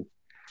 that's right.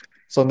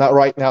 So now,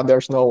 right now,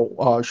 there's no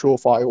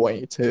surefire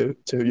way to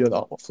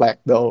flag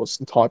those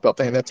type of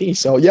NFTs.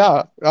 So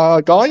yeah,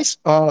 guys,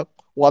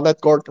 Wallet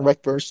Guard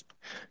Rector's,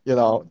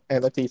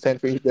 NFT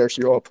Sentry, there's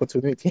your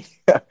opportunity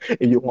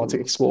if you want to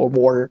explore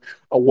more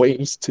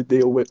ways to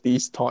deal with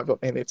these type of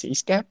NFT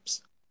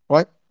scams,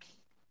 right?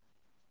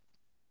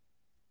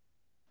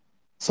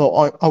 So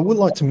I would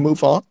like to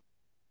move on.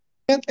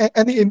 And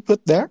any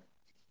input there?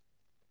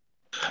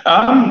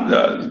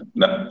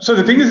 So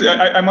the thing is,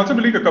 I'm also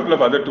building a couple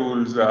of other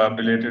tools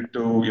related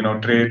to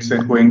trades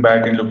and going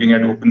back and looking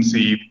at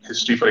OpenSea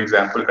history, for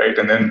example, right,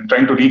 and then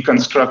trying to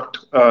reconstruct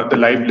the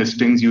live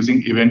listings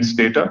using events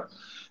data.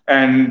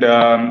 And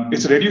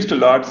it's reduced a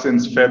lot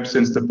since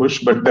the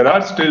push, but there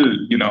are still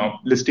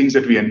listings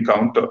that we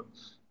encounter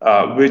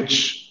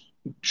which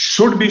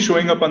should be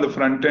showing up on the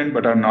front end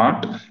but are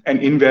not,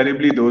 and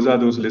invariably those are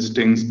those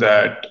listings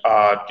that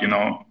are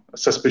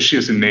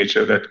suspicious in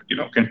nature, that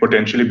can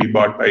potentially be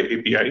bought by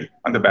API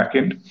on the back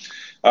end.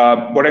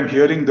 What I'm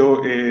hearing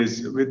though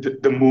is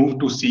with the move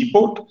to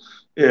Seaport,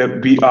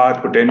 we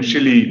are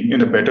potentially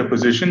in a better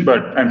position,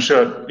 but I'm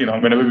sure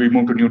whenever we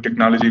move to new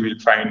technology, we'll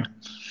find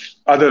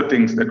other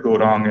things that go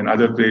wrong and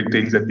other great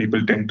things that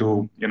people tend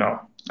to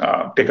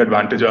take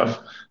advantage of.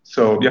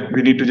 So yeah,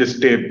 we need to just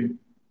stay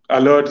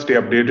alert, stay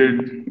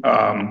updated,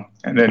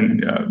 and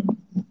then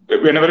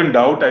whenever in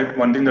doubt,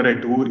 one thing that I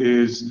do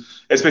is,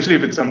 especially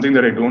if it's something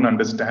that I don't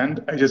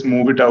understand, I just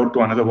move it out to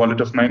another wallet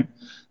of mine,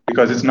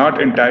 because it's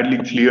not entirely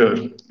clear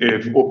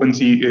if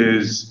OpenSea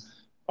is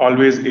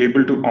always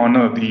able to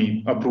honor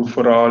the approve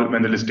for all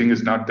when the listing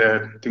is not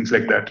there, things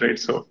like that, right?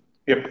 So,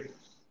 yep.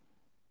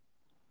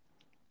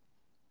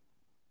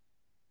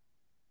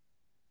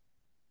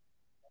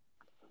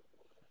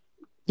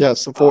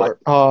 Yes,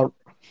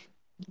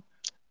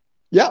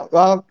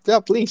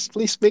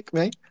 please speak,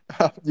 mate.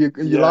 You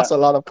Yeah. lost a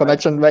lot of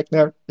connection back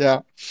there.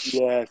 Yeah.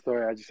 Yeah,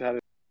 sorry, I just had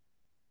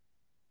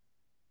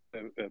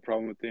a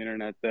problem with the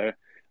internet there.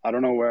 I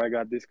don't know where I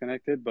got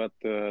disconnected, but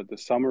the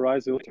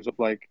summarize in terms of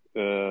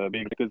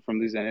being protected from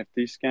these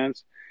NFT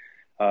scams.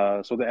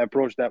 So the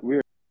approach that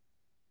we're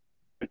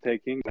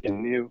taking is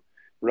new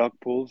rug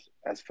pulls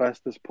as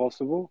fast as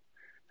possible,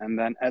 and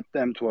then add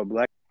them to a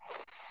black.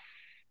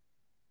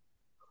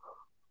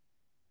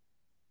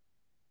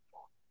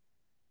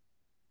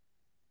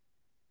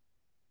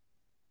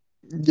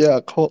 Yeah,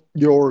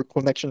 your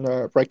connection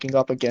breaking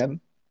up again,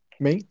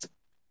 mate.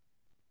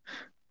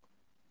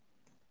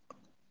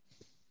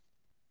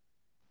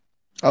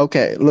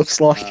 Okay, looks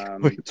like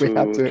we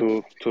have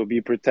to be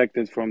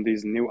protected from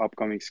these new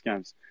upcoming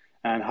scams.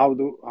 And how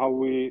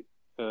we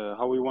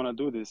want to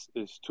do this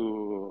is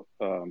to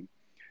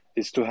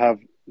have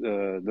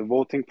the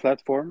voting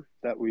platform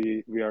that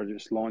we are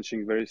just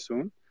launching very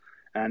soon.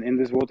 And in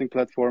this voting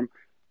platform,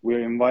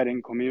 we're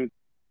inviting community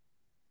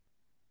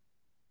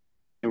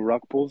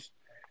rug pulls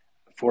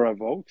for a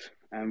vote.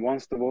 And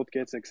once the vote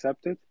gets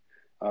accepted,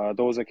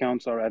 those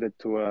accounts are added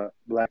to a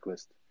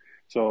blacklist.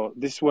 So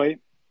this way,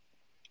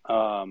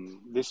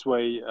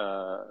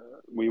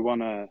 we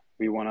wanna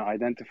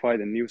identify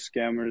the new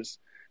scammers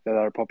that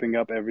are popping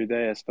up every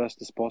day as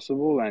fast as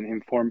possible, and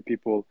inform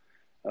people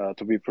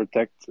to be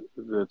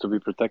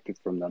protected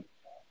from them.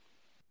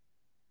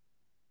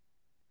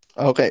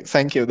 Okay,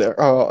 thank you there.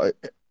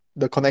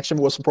 The connection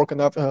was broken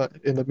up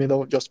in the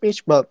middle of your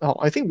speech, but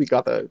I think we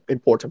got the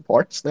important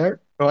parts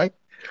there, right?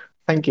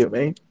 Thank you,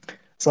 mate.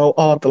 So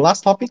the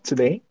last topic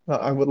today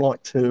I would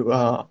like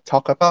to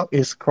talk about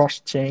is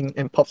cross-chain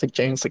and public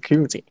chain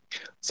security.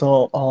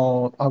 So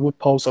I would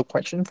pose a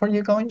question for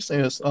you guys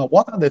is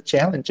what are the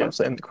challenges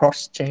in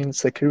cross-chain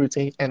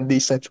security and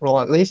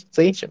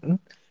decentralization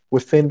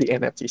within the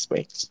NFT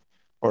space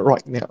or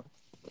right now.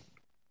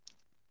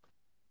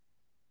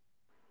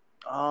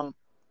 Um,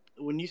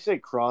 when you say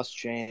cross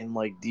chain,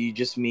 like, do you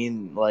just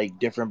mean like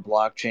different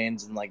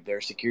blockchains and like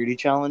their security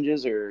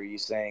challenges, or are you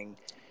saying,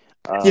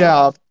 um,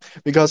 Yeah,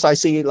 because I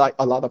see like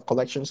a lot of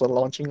collections are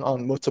launching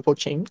on multiple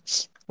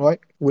chains, right?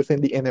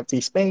 Within the NFT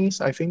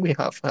space, I think we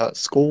have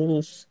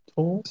schools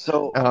too,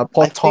 so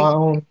I Pod think,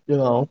 Town, you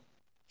know.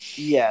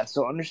 yeah,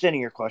 so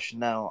understanding your question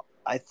now,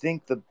 I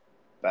think the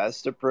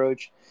best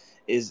approach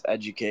is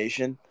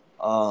education.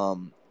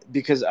 Um,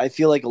 because I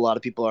feel like a lot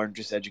of people aren't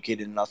just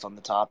educated enough on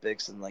the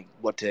topics and like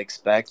what to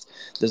expect.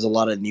 There's a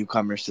lot of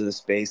newcomers to the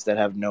space that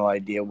have no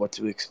idea what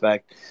to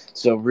expect.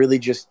 So really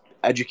just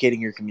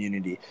educating your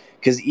community.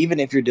 Because even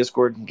if your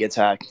Discord gets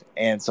hacked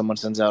and someone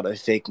sends out a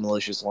fake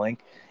malicious link,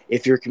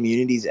 if your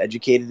community is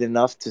educated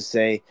enough to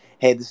say,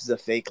 hey, this is a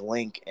fake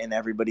link, and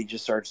everybody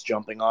just starts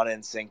jumping on it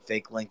and saying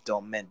fake link,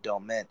 don't mint,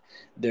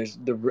 there's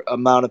the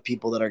amount of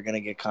people that are going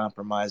to get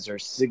compromised are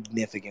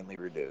significantly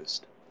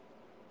reduced.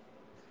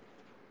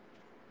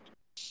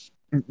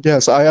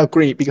 Yes, I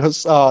agree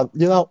because a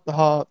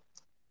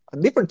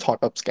different type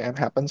of scam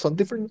happens on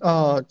different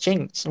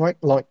chains, right?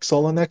 Like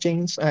Solana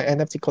chains,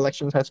 NFT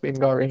collections has been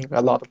garnering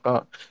a lot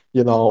of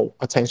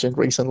attention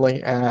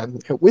recently,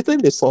 and within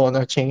the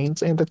Solana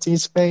chains NFT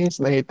space,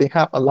 they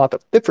have a lot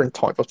of different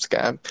type of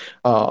scam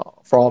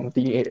from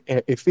the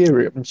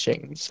Ethereum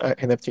chains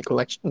NFT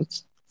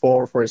collections.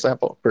 For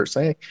example, per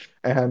se,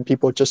 and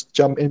people just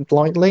jump in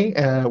blindly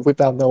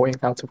without knowing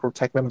how to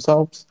protect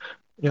themselves.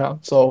 Yeah,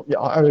 so yeah,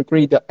 I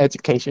agree that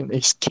education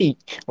is key,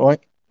 right?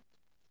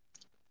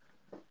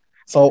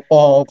 So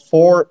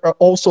for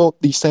also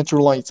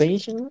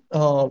decentralization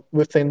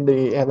within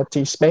the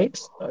NFT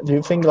space, do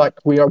you think like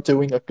we are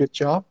doing a good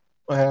job?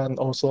 And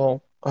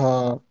also,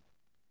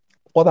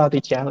 what are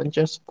the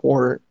challenges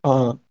for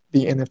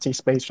the NFT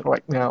space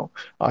right now?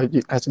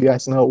 As you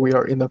guys know, we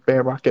are in the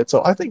bear market,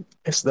 so I think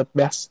it's the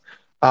best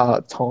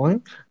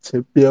time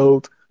to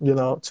build,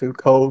 to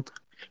code.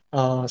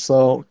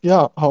 So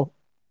yeah,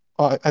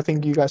 I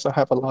think you guys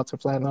have a lot to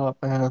plan up,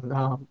 and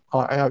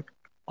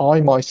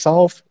I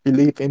myself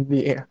believe in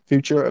the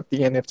future of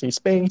the NFT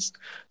space.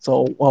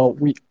 So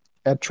we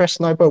at Trash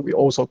Sniper, we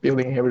also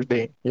building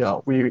everything.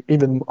 We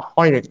even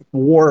hiring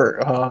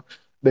more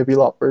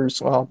developers,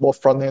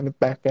 both front end and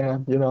back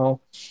end.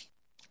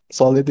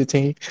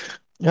 Solidity.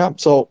 Yeah.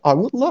 So I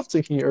would love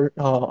to hear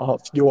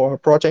of your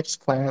project's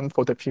plan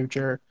for the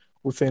future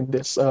within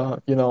this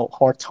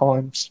hard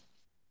times.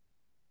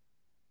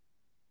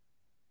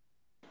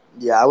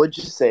 Yeah, I would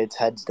just say it's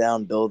heads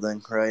down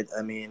building, right?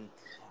 I mean,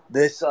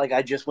 this, like,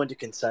 I just went to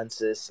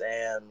Consensus,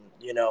 and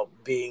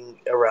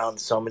being around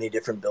so many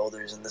different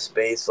builders in the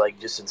space like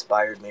just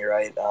inspired me,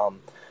 right?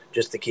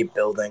 Just to keep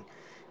building,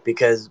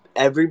 because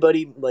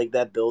everybody like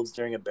that builds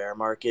during a bear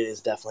market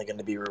is definitely going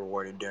to be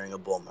rewarded during a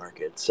bull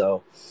market.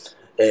 So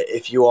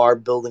if you are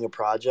building a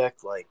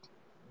project, like,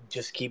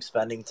 just keep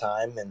spending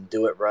time and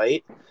do it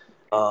right.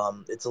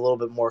 It's a little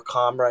bit more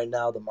calm right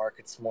now. The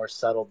market's more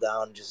settled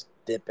down, just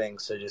dipping.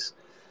 So just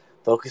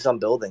focus on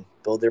build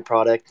their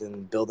product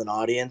and build an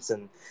audience.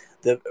 And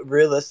the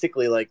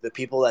realistically, like, the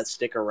people that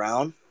stick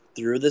around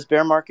through this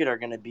bear market are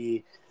going to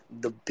be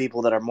the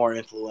people that are more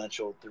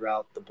influential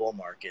throughout the bull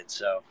market.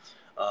 So,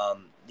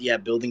 yeah,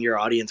 building your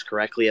audience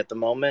correctly at the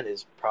moment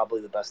is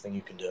probably the best thing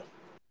you can do.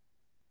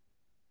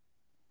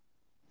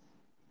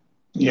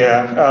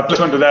 Yeah, plus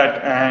one to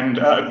that, and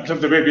so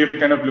the way we're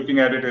kind of looking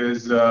at it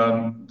is,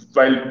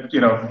 while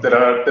there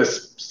are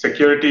this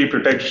security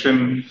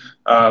protection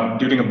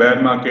during a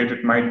bear market,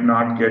 it might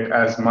not get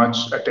as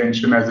much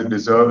attention as it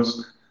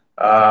deserves.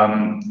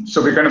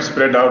 So we kind of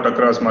spread out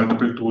across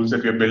multiple tools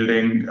that we're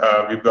building.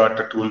 We've got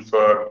a tool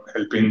for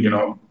helping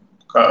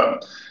uh,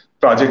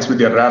 projects with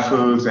their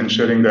raffles,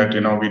 ensuring that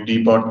we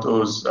depot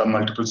those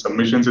multiple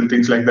submissions and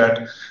things like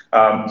that.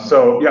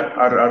 So yeah,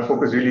 our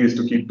focus really is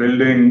to keep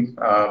building,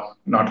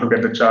 not look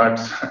at the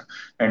charts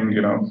and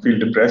feel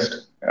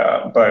depressed,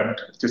 but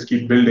just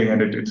keep building.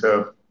 And it's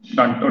a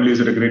not only is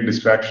it a great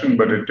distraction,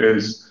 but it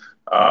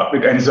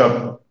ends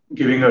up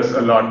giving us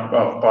a lot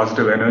of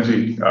positive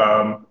energy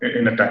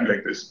in a time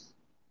like this.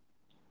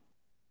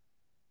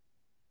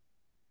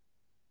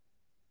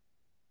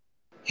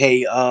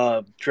 Hey,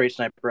 Trade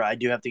Sniper, I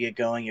do have to get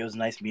going. It was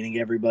nice meeting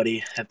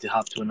everybody. Have to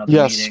hop to another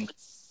Yes, meeting.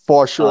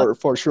 for Uh, sure,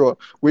 for sure.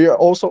 We are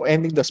also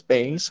ending the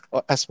space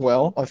as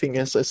well. I think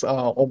it's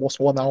almost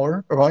 1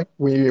 hour, right?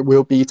 We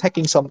will be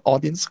taking some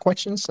audience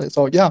questions.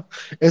 So yeah,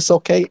 it's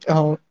okay.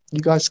 You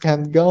guys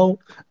can go.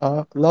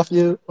 Love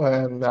you,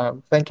 and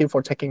thank you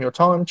for taking your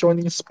time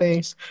joining the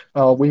space.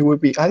 We will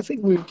be. I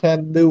think we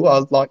can do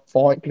like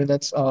 5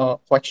 minutes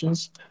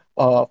questions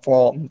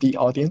from the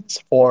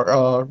audience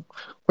for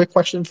quick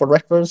question for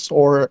breakfast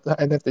or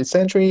end of the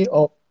century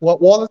or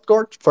what wallet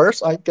guard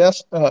first, I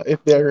guess,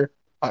 if they're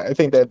I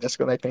think they're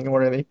disconnecting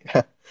already.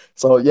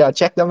 So yeah,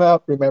 check them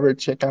out. Remember,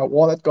 check out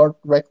Wallet Guard,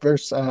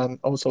 Recverse, and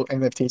also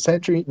NFT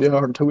Century. They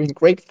are doing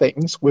great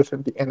things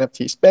within the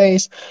NFT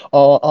space.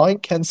 I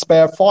can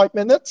spare 5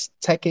 minutes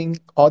taking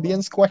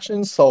audience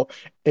questions. So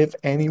if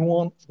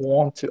anyone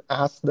want to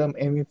ask them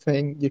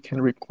anything, you can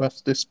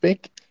request to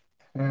speak,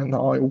 and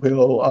I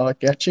will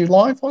get you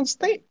live on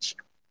stage.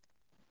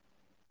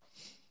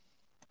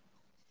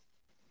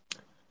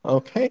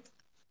 Okay.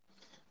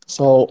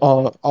 So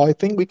I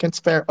think we can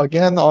spare,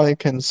 again, I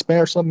can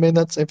spare some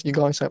minutes if you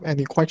guys have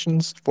any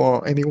questions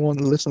for anyone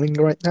listening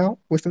right now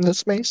within the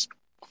space.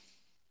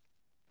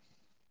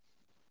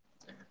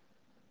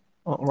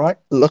 All right,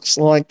 looks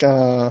like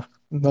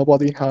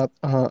nobody got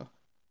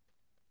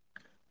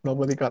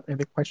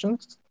any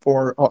questions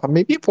for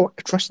maybe for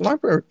Trust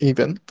Library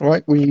even,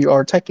 right? We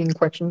are taking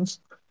questions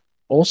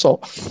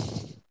also.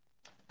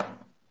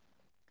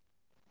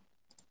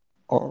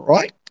 All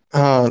right,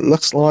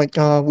 looks like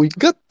we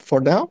good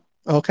for now.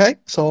 Okay,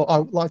 so I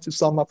would like to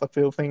sum up a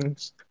few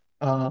things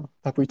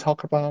that we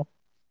talked about,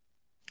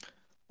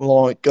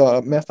 like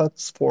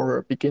methods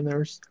for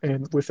beginners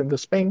and within the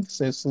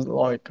space is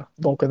like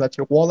don't connect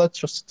your wallet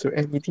just to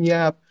any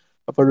ETF,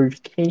 a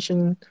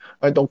verification.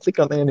 Don't click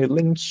on any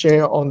link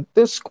share on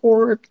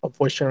Discord,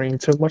 avoid sharing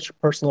too much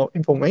personal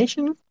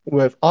information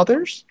with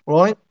others,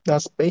 right?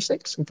 That's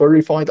basics.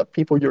 Verify that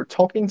people you're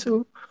talking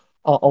to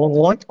are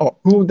online or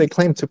who they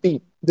claim to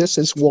be. This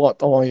is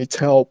what I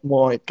tell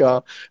my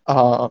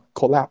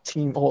collab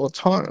team all the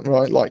time,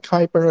 right? Like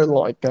Hyper,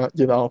 like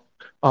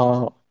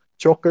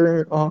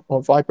Joker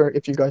or Viper,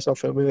 if you guys are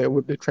familiar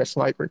with the Trust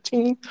Sniper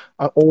team,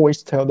 I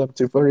always tell them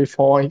to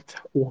verify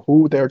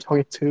who they're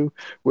talking to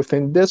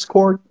within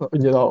Discord.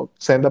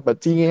 Send up a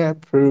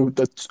DM through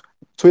the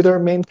Twitter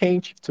main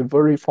page to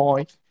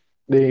verify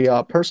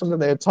the person that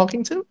they're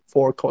talking to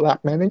for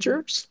collab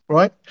managers,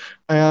 right?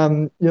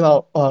 And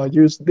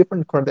use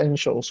different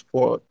credentials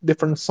for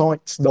different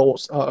sites.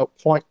 Those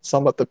quite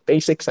some of the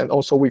basics, and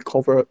also we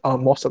cover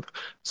most of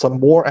some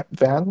more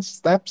advanced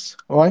steps,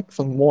 right?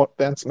 Some more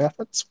advanced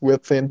methods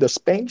within the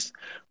space,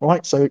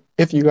 right? So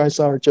if you guys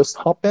are just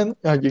hopping,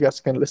 you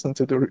guys can listen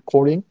to the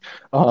recording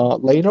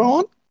later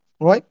on,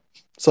 right?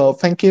 So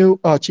thank you,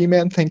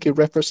 G-Man. Thank you,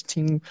 Reference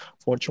team,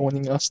 for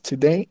joining us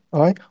today.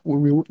 All right,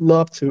 we would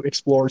love to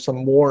explore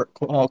some more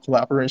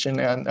collaboration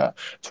and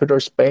Twitter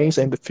space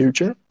in the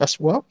future as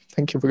well.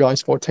 Thank you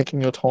guys for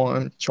taking your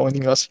time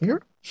joining us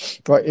here.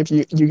 Right, if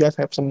you guys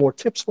have some more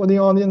tips for the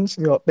audience,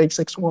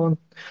 basics one,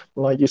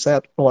 like you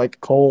said,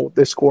 like call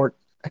Discord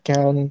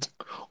account,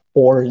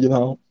 or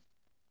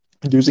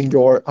using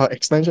your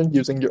extension,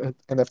 using your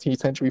NFT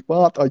Century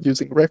bot, or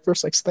using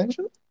Reference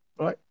extension,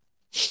 right?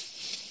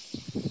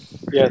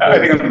 Yeah, I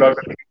think I'm logged.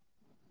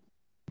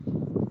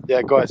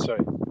 Yeah, go ahead. Sorry.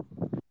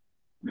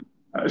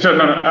 Sure.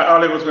 No,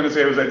 all I was going to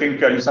say was I think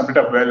you summed it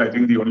up well. I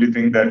think the only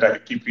thing that I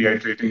keep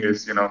reiterating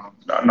is,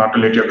 not to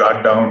let your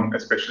guard down,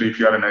 especially if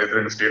you are either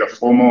in a state of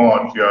FOMO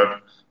or if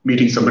you're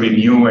meeting somebody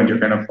new and you're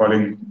kind of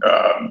falling,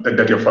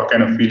 that you're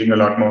kind of feeling a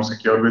lot more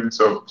secure with.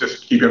 So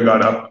just keep your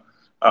guard up.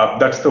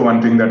 That's the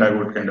one thing that I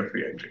would kind of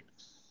reiterate.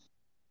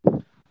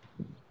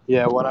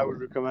 Yeah, what I would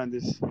recommend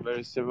is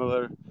very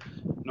similar.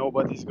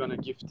 Nobody's gonna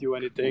gift you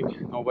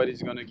anything.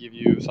 Nobody's gonna give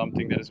you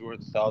something that is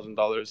worth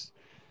 $1,000,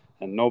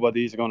 and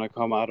nobody's gonna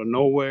come out of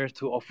nowhere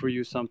to offer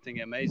you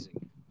something amazing.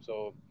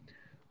 So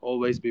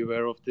always be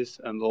aware of this,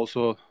 and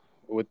also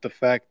with the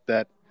fact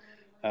that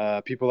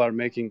people are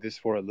making this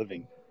for a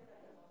living.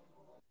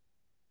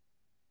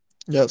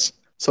 Yes.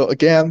 So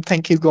again,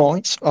 thank you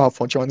guys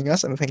for joining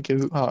us, and thank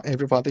you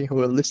everybody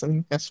who are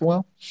listening as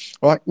well.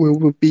 All right, we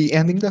will be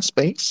ending the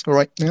space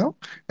right now,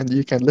 and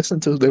you can listen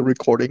to the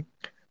recording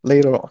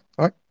later on.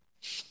 All right.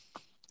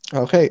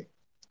 Okay.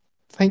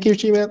 Thank you,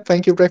 G-Man.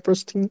 Thank you,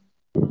 Breakfast team.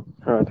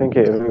 All right, thank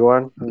you,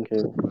 everyone. Thank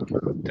you.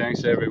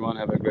 Thanks, everyone.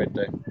 Have a great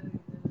day.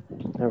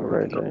 Have a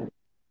great day.